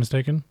 Am I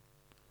mistaken?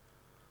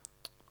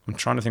 I'm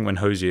trying to think when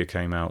Hosier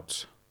came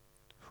out.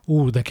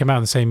 Ooh, they came out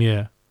in the same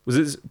year. Was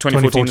it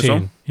 2014 as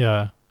well?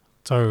 Yeah.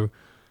 So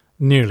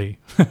nearly.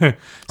 So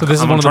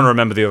this I'm trying to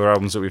remember the other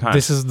albums that we've had.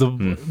 This is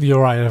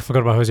you're right. I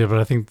forgot about Hosier, but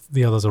I think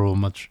the others are all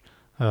much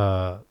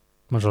older.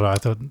 I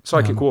thought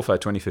Psychic Warfare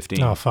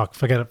 2015. Oh fuck!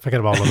 Forget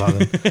about all of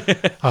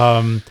that.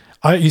 Then.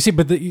 You see,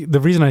 but the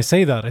reason I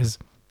say that is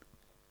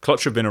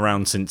Clutch have been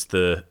around since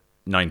the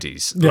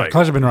 90s. Yeah,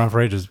 Clutch have been around for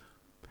ages.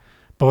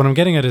 But what I'm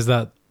getting at is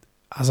that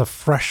as a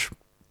fresh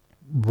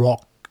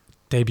rock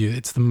debut,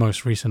 it's the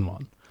most recent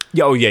one.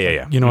 Yeah,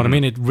 You know what I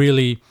mean? It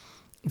really,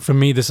 for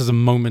me, this is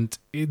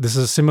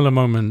a similar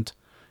moment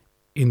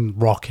in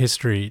rock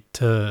history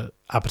to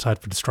Appetite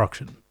for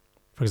Destruction,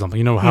 for example.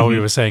 You know how we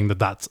were saying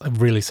that's a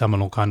really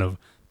seminal kind of,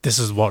 this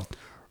is what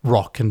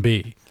rock can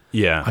be.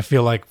 Yeah. I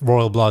feel like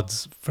Royal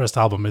Blood's first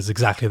album is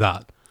exactly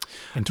that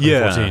in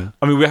 2014. Yeah.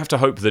 I mean, we have to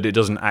hope that it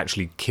doesn't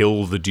actually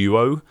kill the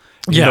duo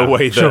in a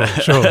way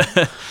that... Sure.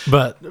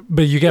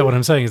 But you get what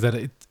I'm saying, is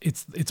that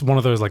it's one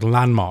of those like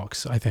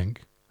landmarks, I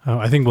think.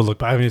 I think we'll look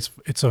back. I mean,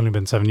 it's only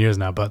been 7 years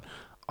now, but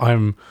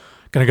I'm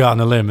going to go out on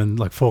a limb and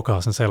like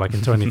forecast and say like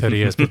in 20, 30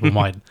 years, people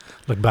might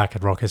look back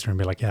at rock history and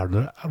be like,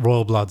 yeah,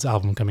 Royal Blood's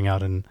album coming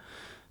out in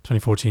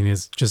 2014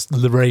 is just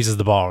raises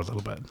the bar a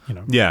little bit, you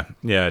know.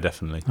 Yeah,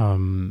 definitely.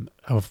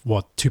 Of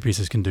what two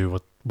pieces can do,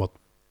 what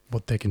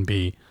they can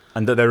be,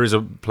 and that there is a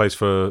place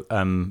for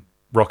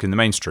rock in the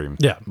mainstream.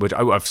 Yeah, which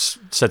I've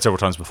said several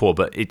times before,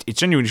 but it's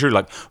genuinely true.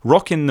 Like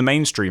rock in the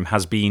mainstream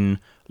has been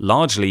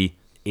largely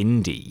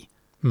indie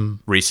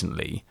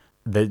recently.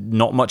 They're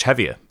not much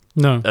heavier.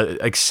 No,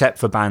 except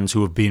for bands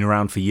who have been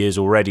around for years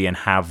already and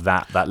have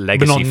that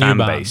legacy fan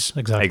base.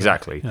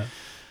 Exactly.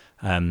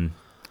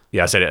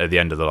 Yeah, I said it at the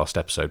end of the last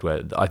episode,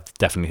 where I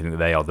definitely think that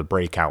they are the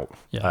breakout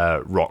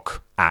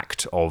rock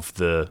act of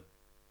the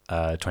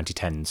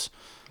 2010s.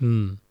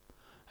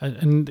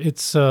 And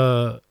it's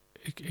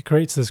it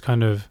creates this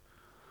kind of,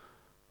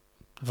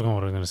 I forgot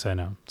what I'm going to say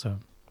now, so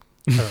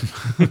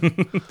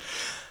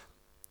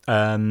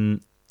I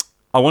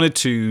wanted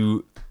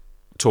to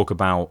talk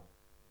about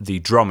the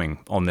drumming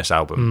on this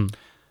album.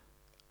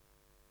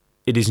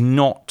 It is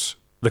not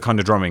the kind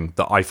of drumming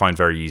that I find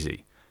very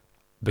easy,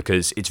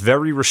 because it's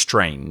very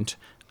restrained,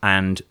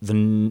 and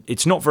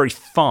it's not very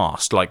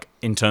fast, like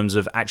in terms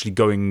of actually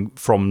going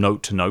from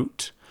note to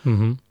note,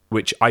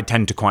 which I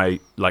tend to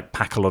quite like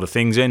pack a lot of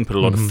things in, put a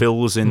lot of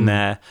fills in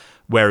there.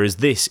 Whereas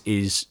this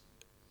is,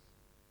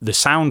 the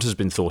sound has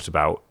been thought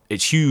about.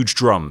 It's huge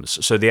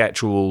drums, so the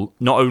actual,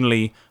 not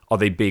only are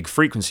they big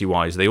frequency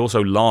wise, they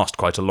also last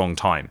quite a long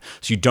time.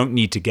 So you don't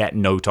need to get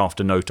note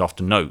after note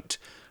after note.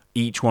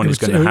 Each one is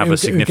going to have a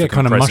significant it would get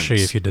kind of presence.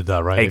 mushy if you did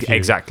that, right?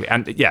 Exactly.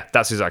 And yeah,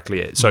 that's exactly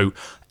it. So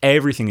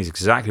everything is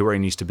exactly where it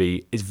needs to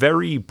be. It's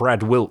very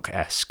Brad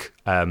Wilk-esque.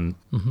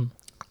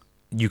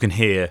 You can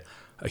hear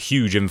a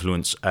huge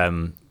influence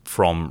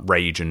from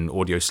Rage and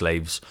Audio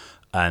Slaves.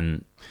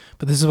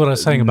 But this is what I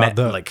was saying about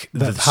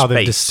how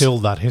they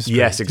distilled that history.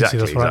 Yes,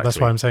 exactly. That's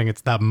why I'm saying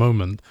it's that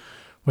moment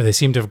where they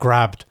seem to have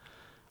grabbed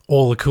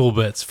all the cool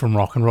bits from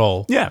rock and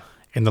roll. Yeah.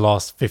 In the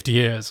last 50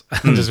 years,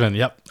 and just went,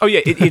 yep. Oh yeah,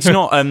 it's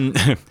not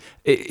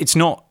it's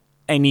not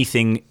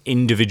anything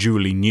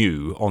individually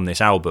new on this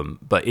album,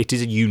 but it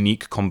is a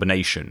unique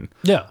combination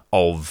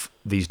of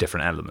these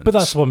different elements. But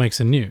that's what makes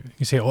it new.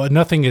 You see,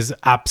 nothing is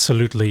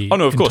absolutely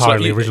of course,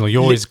 entirely original.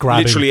 You're always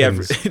grabbing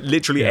things.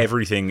 Literally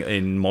everything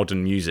in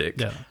modern music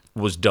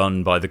was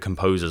done by the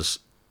composers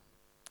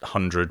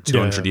 100,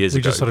 200 years ago.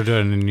 We just sort of do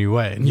it in a new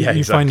way. And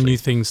you find new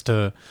things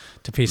to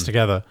piece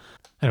together.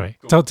 Anyway,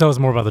 tell us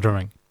more about the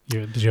drumming.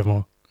 Did you have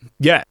more?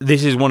 Yeah,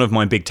 this is one of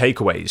my big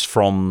takeaways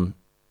from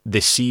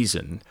this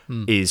season,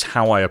 is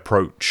how I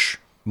approach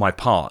my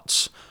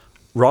parts.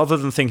 Rather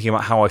than thinking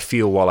about how I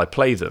feel while I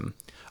play them,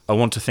 I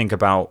want to think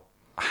about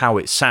how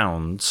it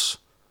sounds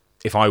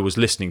if I was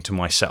listening to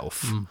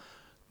myself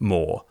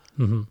more.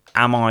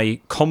 Am I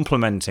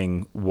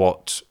complementing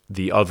what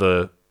the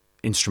other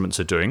instruments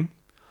are doing?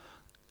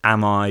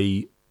 Am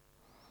I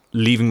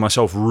leaving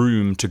myself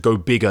room to go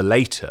bigger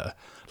later?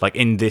 Like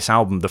in this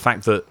album, the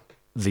fact that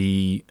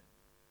the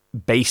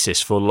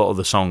basis for a lot of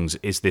the songs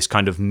is this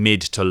kind of mid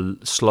to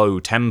slow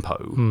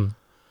tempo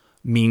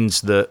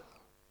means that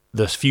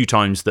the few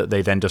times that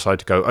they then decide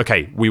to go,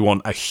 okay, we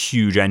want a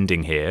huge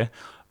ending here,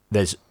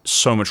 there's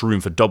so much room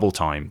for double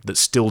time that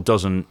still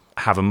doesn't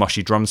have a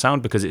mushy drum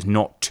sound because it's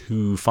not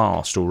too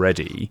fast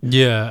already.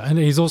 Yeah, and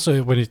he's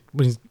also, when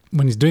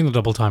he's doing the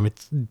double time,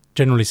 it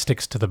generally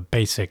sticks to the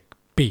basic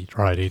beat,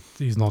 right?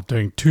 He's not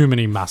doing too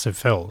many massive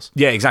fills.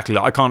 Yeah, exactly.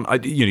 Like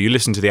you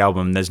listen to the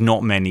album, there's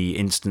not many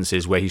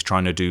instances where he's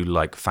trying to do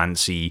like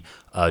fancy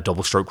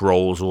double stroke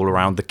rolls all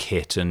around the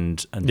kit and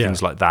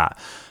things like that.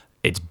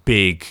 It's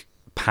big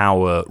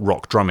power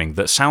rock drumming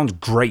that sounds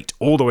great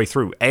all the way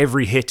through.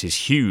 Every hit is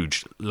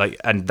huge,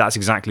 and that's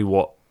exactly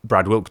what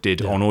Brad Wilk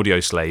did on Audio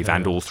Slave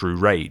and all through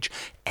Rage.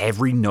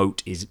 Every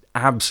note is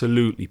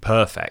absolutely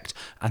perfect,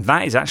 and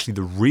that is actually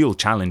the real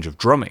challenge of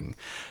drumming,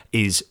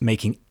 is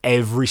making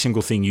every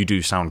single thing you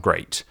do sound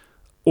great.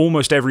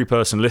 Almost every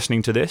person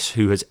listening to this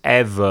who has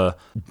ever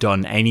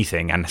done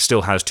anything and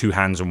still has two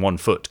hands and one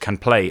foot can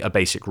play a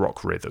basic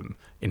rock rhythm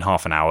in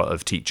half an hour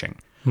of teaching.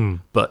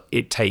 But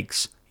it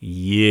takes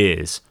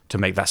years to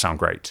make that sound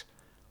great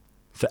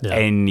for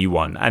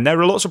anyone. And there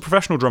are lots of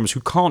professional drummers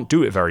who can't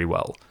do it very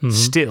well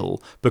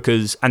still,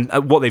 because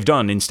what they've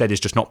done instead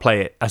is just not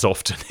play it as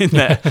often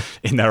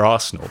in their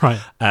arsenal. Right.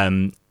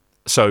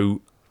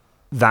 So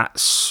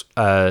that's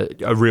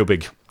a real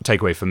big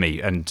takeaway for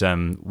me, and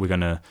we're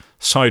going to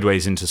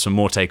sideways into some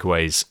more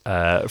takeaways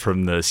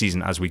from the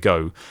season as we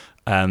go.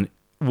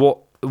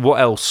 What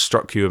else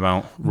struck you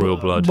about Royal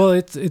Blood? Well,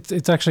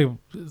 it's actually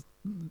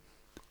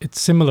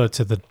similar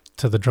to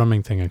the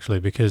drumming thing, actually,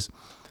 because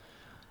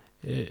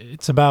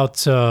it's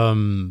about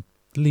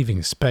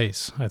leaving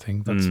space. I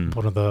think that's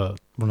one of the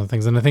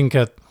things, and I think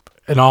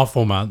in our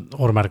format,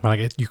 Automatic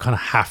Manic, you kind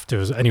of have to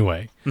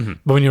anyway. But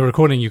when you're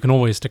recording, you can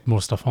always stick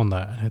more stuff on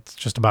there. It's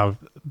just about,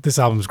 this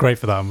album's great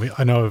for that. And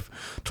I know I've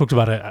talked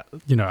about it,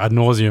 ad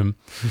nauseum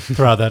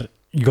throughout that.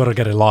 You got to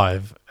get it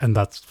live, and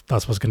that's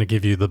what's going to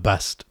give you the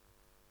best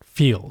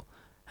feel.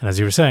 And as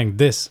you were saying,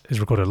 this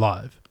is recorded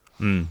live,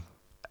 and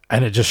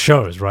it just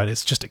shows, right?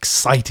 It's just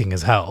exciting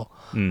as hell.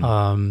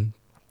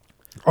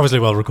 Obviously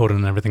well recorded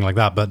and everything like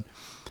that, but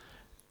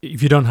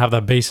if you don't have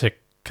that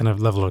basic kind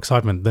of level of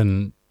excitement,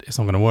 then it's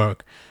not going to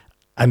work.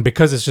 And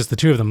because it's just the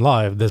two of them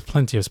live, there's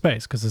plenty of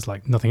space because there's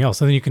like nothing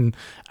else. And then you can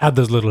add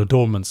those little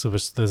adornments, of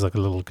which there's like a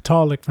little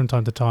guitar lick from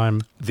time to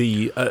time.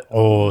 The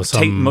or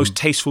some most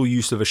tasteful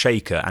use of a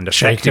shaker and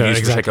effective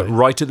use of a shaker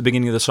right at the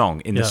beginning of the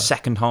song, in the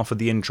second half of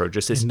the intro,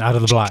 just this out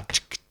of the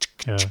black.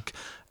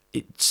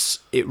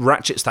 It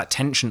ratchets that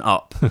tension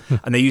up.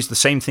 And they use the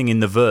same thing in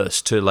the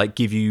verse to like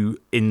give you,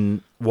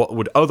 in what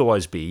would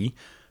otherwise be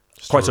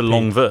quite a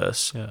long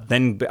verse,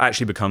 then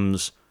actually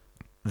becomes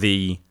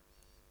the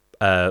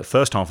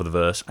first half of the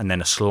verse and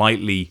then a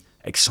slightly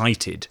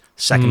excited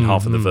second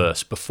half of the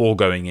verse before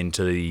going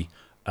into the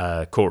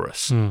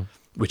chorus,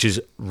 which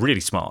is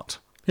really smart.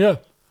 Yeah.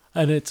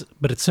 but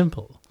it's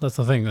simple. That's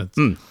the thing. That's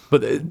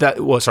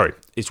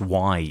it's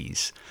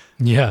wise.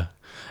 yeah,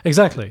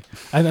 exactly.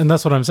 And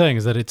that's what I'm saying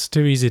is that it's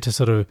too easy to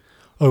sort of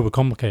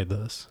overcomplicate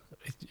this.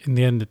 In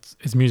the end,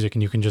 it's music,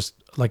 and you can just,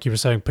 like you were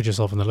saying, put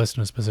yourself in the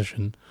listener's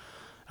position,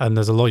 and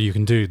there's a lot you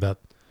can do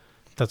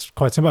that's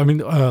quite simple. I mean,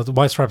 the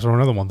White Stripes are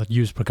another one that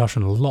use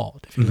percussion a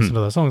lot. If you listen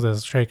to their songs,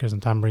 there's shakers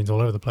and tambourines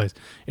all over the place.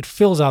 It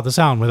fills out the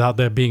sound without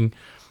there being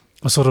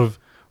a sort of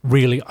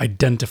really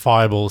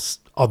identifiable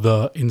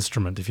other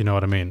instrument, if you know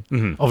what I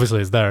mean.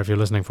 Obviously, it's there if you're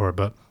listening for it,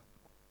 but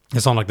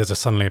it's not like there's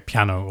suddenly a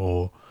piano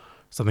or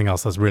something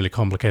else that's really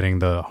complicating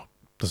the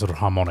sort of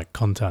harmonic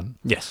content.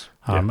 Yes.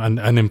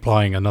 And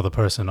implying another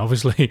person.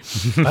 Obviously,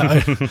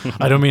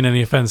 I don't mean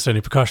any offense to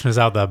any percussionists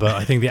out there, but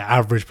I think the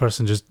average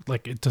person just,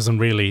 like, it doesn't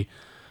really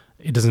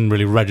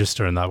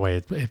register in that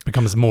way. It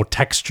becomes more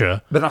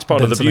texture. But that's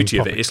part of the beauty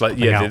of it. It's like,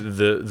 yeah, out.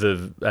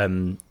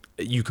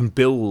 you can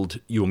build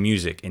your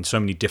music in so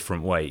many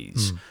different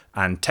ways,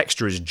 and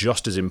texture is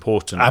just as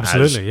important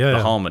as the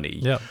harmony.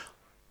 Yeah.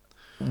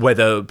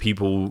 Whether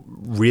people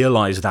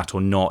realize that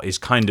or not is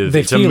kind of they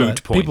it's a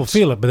moot point. People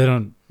feel it, but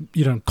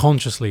you don't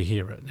consciously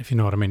hear it, if you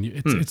know what I mean.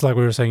 It's like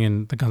we were saying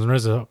in the Guns N'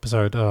 Roses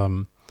episode.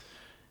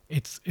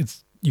 It's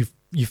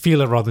you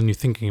feel it rather than you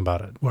thinking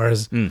about it.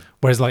 Whereas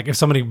like if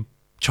somebody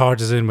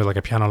charges in with like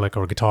a piano lick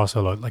or a guitar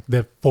solo, like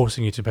they're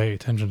forcing you to pay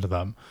attention to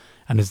them,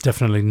 and it's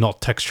definitely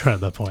not texture at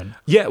that point.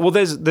 Yeah, well,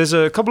 there's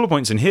a couple of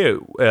points in here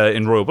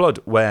in Royal Blood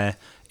where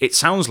it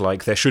sounds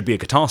like there should be a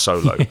guitar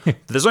solo.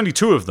 There's only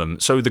two of them,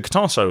 so the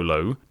guitar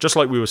solo, just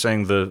like we were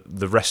saying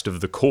the rest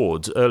of the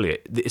chords earlier,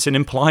 it's an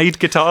implied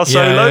guitar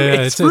solo.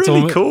 Yeah. It's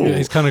really cool.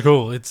 It's kind of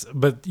cool.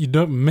 But you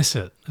don't miss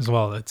it as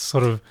well. It's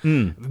sort of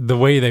the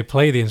way they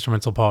play the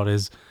instrumental part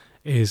is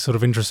sort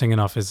of interesting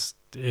enough, is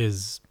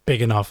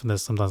big enough, and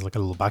there's sometimes like a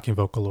little backing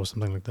vocal or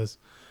something like this,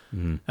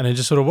 and it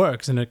just sort of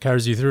works and it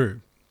carries you through.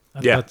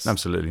 And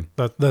absolutely.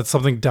 That's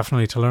something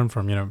definitely to learn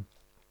from. You know,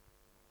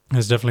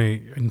 it's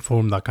definitely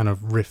informed that kind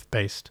of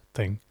riff-based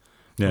thing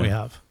that we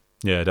have.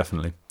 Yeah,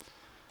 definitely.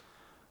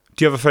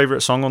 Do you have a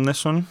favourite song on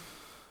this one?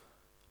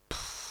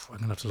 I'm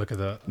gonna have to look at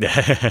that.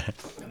 Yeah,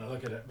 I'm gonna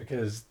look at it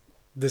because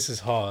this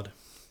is hard.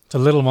 So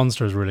Little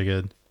Monster is really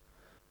good.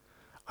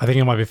 I think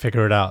it might be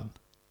Figure It Out.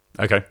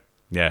 Okay.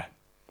 Yeah.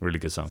 Really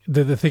good song.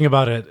 The thing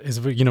about it is,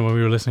 you know, when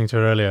we were listening to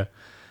it earlier,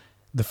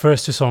 the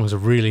first two songs are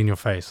really in your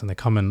face, and they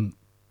come in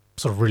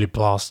sort of really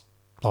blast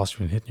you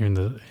and hit you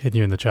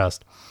in the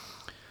chest.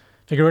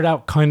 Figure It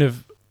Out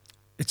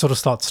it sort of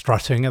starts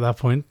strutting at that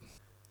point.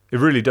 It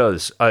really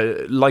does.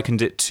 I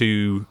likened it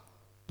to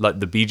like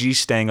the Bee Gees,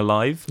 Staying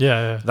Alive.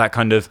 Yeah. That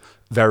kind of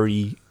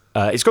very.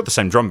 It's got the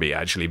same drum beat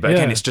actually, but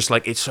again, it's just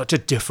like it's such a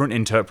different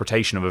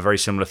interpretation of a very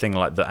similar thing,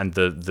 like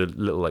the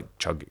little like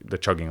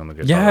chugging on the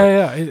guitar.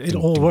 Yeah. It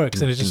all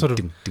works, and it just sort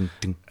of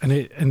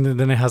and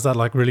then it has that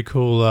like really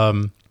cool.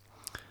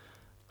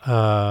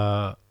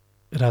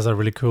 It has a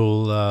really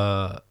cool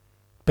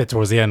bit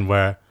towards the end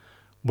where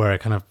it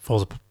kind of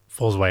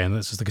falls away, and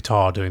it's just the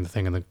guitar doing the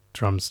thing, and the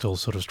drums still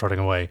sort of strutting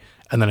away,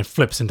 and then it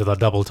flips into that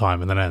double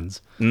time and then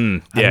ends.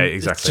 Yeah,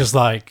 exactly. It's just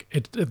like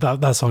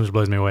that song just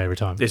blows me away every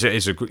time. It's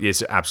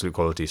an absolute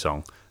quality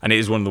song, and it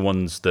is one of the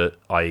ones that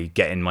I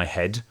get in my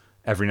head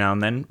every now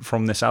and then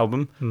from this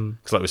album.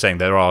 Because like we're saying,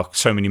 there are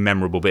so many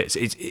memorable bits.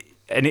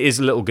 And it is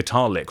a little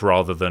guitar lick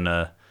rather than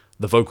the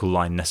vocal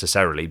line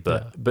necessarily,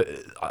 but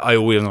I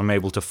always am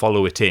able to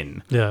follow it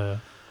in. Yeah.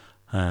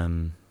 How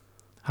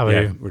about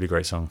you? Really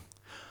great song.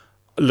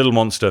 Little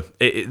Monster.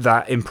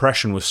 That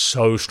impression was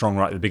so strong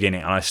right at the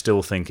beginning, and I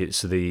still think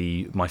it's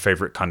my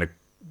favourite kind of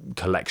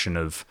collection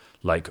of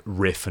like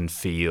riff and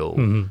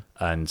feel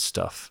and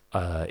stuff.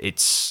 I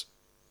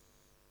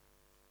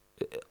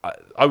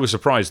was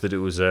surprised that it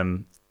was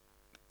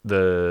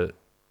the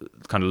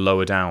kind of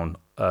lower down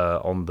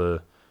on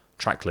the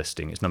track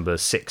listing. It's number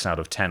 6 out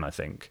of 10, I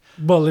think.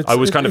 Well, I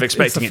was kind of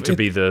expecting it to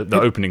be the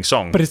opening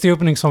song, but it's the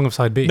opening song of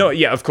side B. No,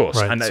 yeah, of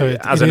course, right. and so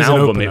as an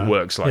album, it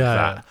works like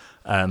that.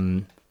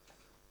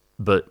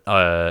 But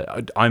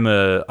I'm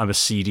a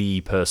CD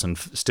person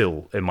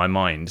still in my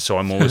mind, so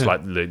I'm always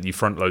like you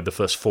front load the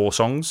first 4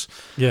 songs.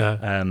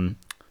 Yeah.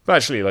 But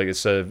actually, like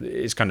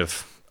it's kind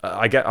of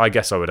I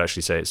guess I would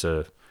actually say it's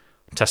a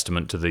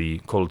testament to the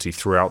quality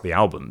throughout the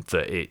album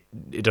that it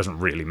doesn't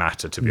really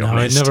matter, to be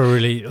honest. No, it never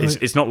really.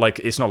 It's not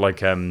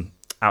like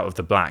Out of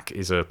the Black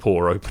is a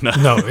poor opener.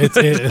 No,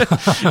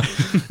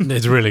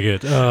 it's really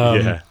good.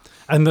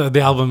 And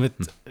the album,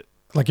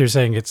 like you're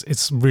saying,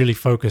 it's really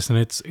focused, and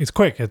it's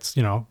quick. It's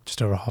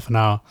just over half an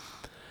hour.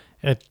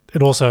 It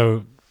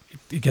also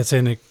gets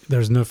in.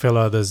 There's no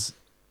filler. That's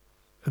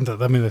kind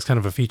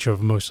of a feature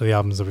of most of the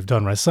albums that we've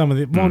done, right? Some of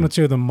the one or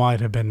two of them might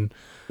have been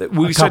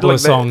a couple of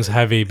songs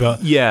heavy,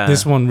 but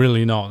this one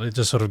really not. It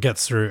just sort of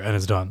gets through and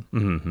it's done.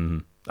 Mm-hmm.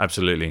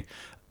 Absolutely.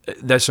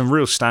 There's some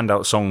real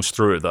standout songs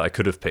through it that I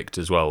could have picked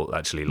as well,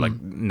 actually, like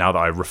now that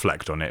I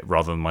reflect on it,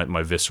 rather than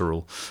my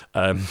visceral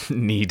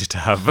need to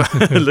have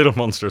a Little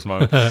Monster as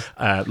my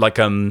own. Like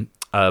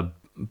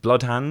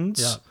Blood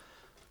Hands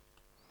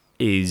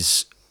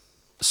is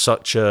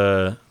such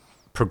a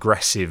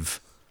progressive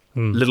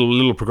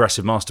little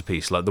progressive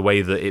masterpiece, like the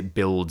way that it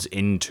builds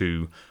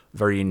into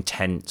very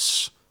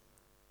intense,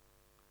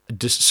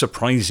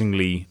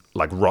 surprisingly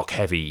like rock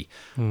heavy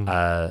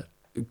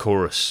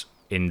chorus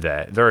in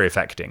there, very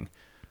affecting.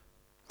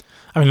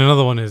 I mean,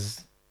 another one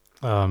is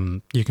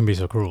 "You Can Be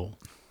So Cruel."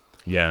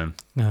 Yeah.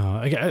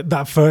 No,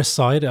 that first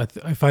side,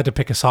 if I had to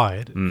pick a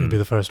side, it would be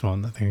the first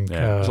one, I think.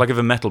 Yeah. It's like if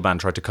a metal band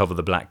tried to cover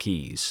the Black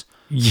Keys.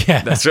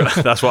 Yeah. That's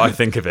what I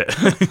think of it.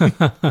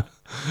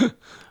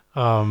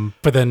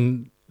 But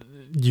then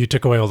you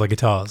took away all the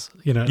guitars,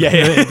 you know.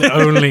 Yeah.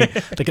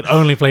 They could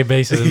only play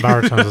basses and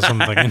baritones or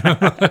something. You know?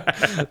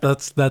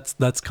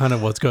 That's kind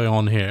of what's going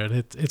on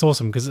here. It's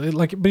awesome because,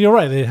 but you're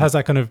right. It has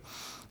that kind of,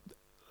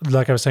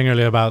 like I was saying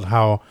earlier about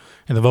how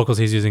in the vocals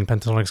he's using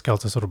pentatonic scale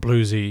to sort of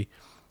bluesy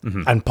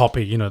and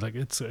poppy. You know, like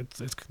there's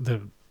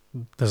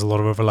a lot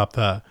of overlap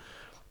there,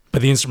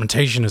 but the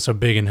instrumentation is so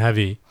big and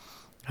heavy,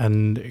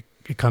 and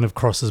it kind of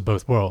crosses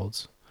both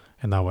worlds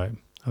in that way.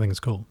 I think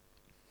it's cool.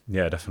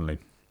 Yeah, definitely.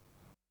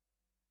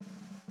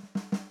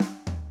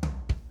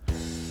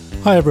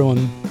 Hi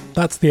everyone,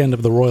 that's the end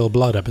of the Royal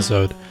Blood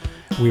episode.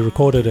 We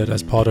recorded it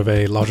as part of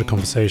a larger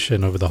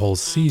conversation over the whole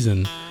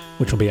season,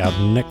 which will be out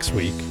next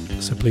week,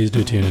 so please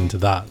do tune into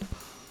that.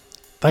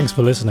 Thanks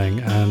for listening,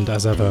 and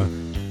as ever,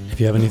 if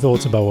you have any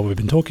thoughts about what we've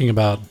been talking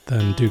about,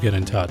 then do get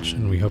in touch,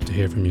 and we hope to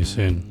hear from you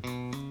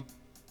soon.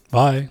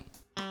 Bye!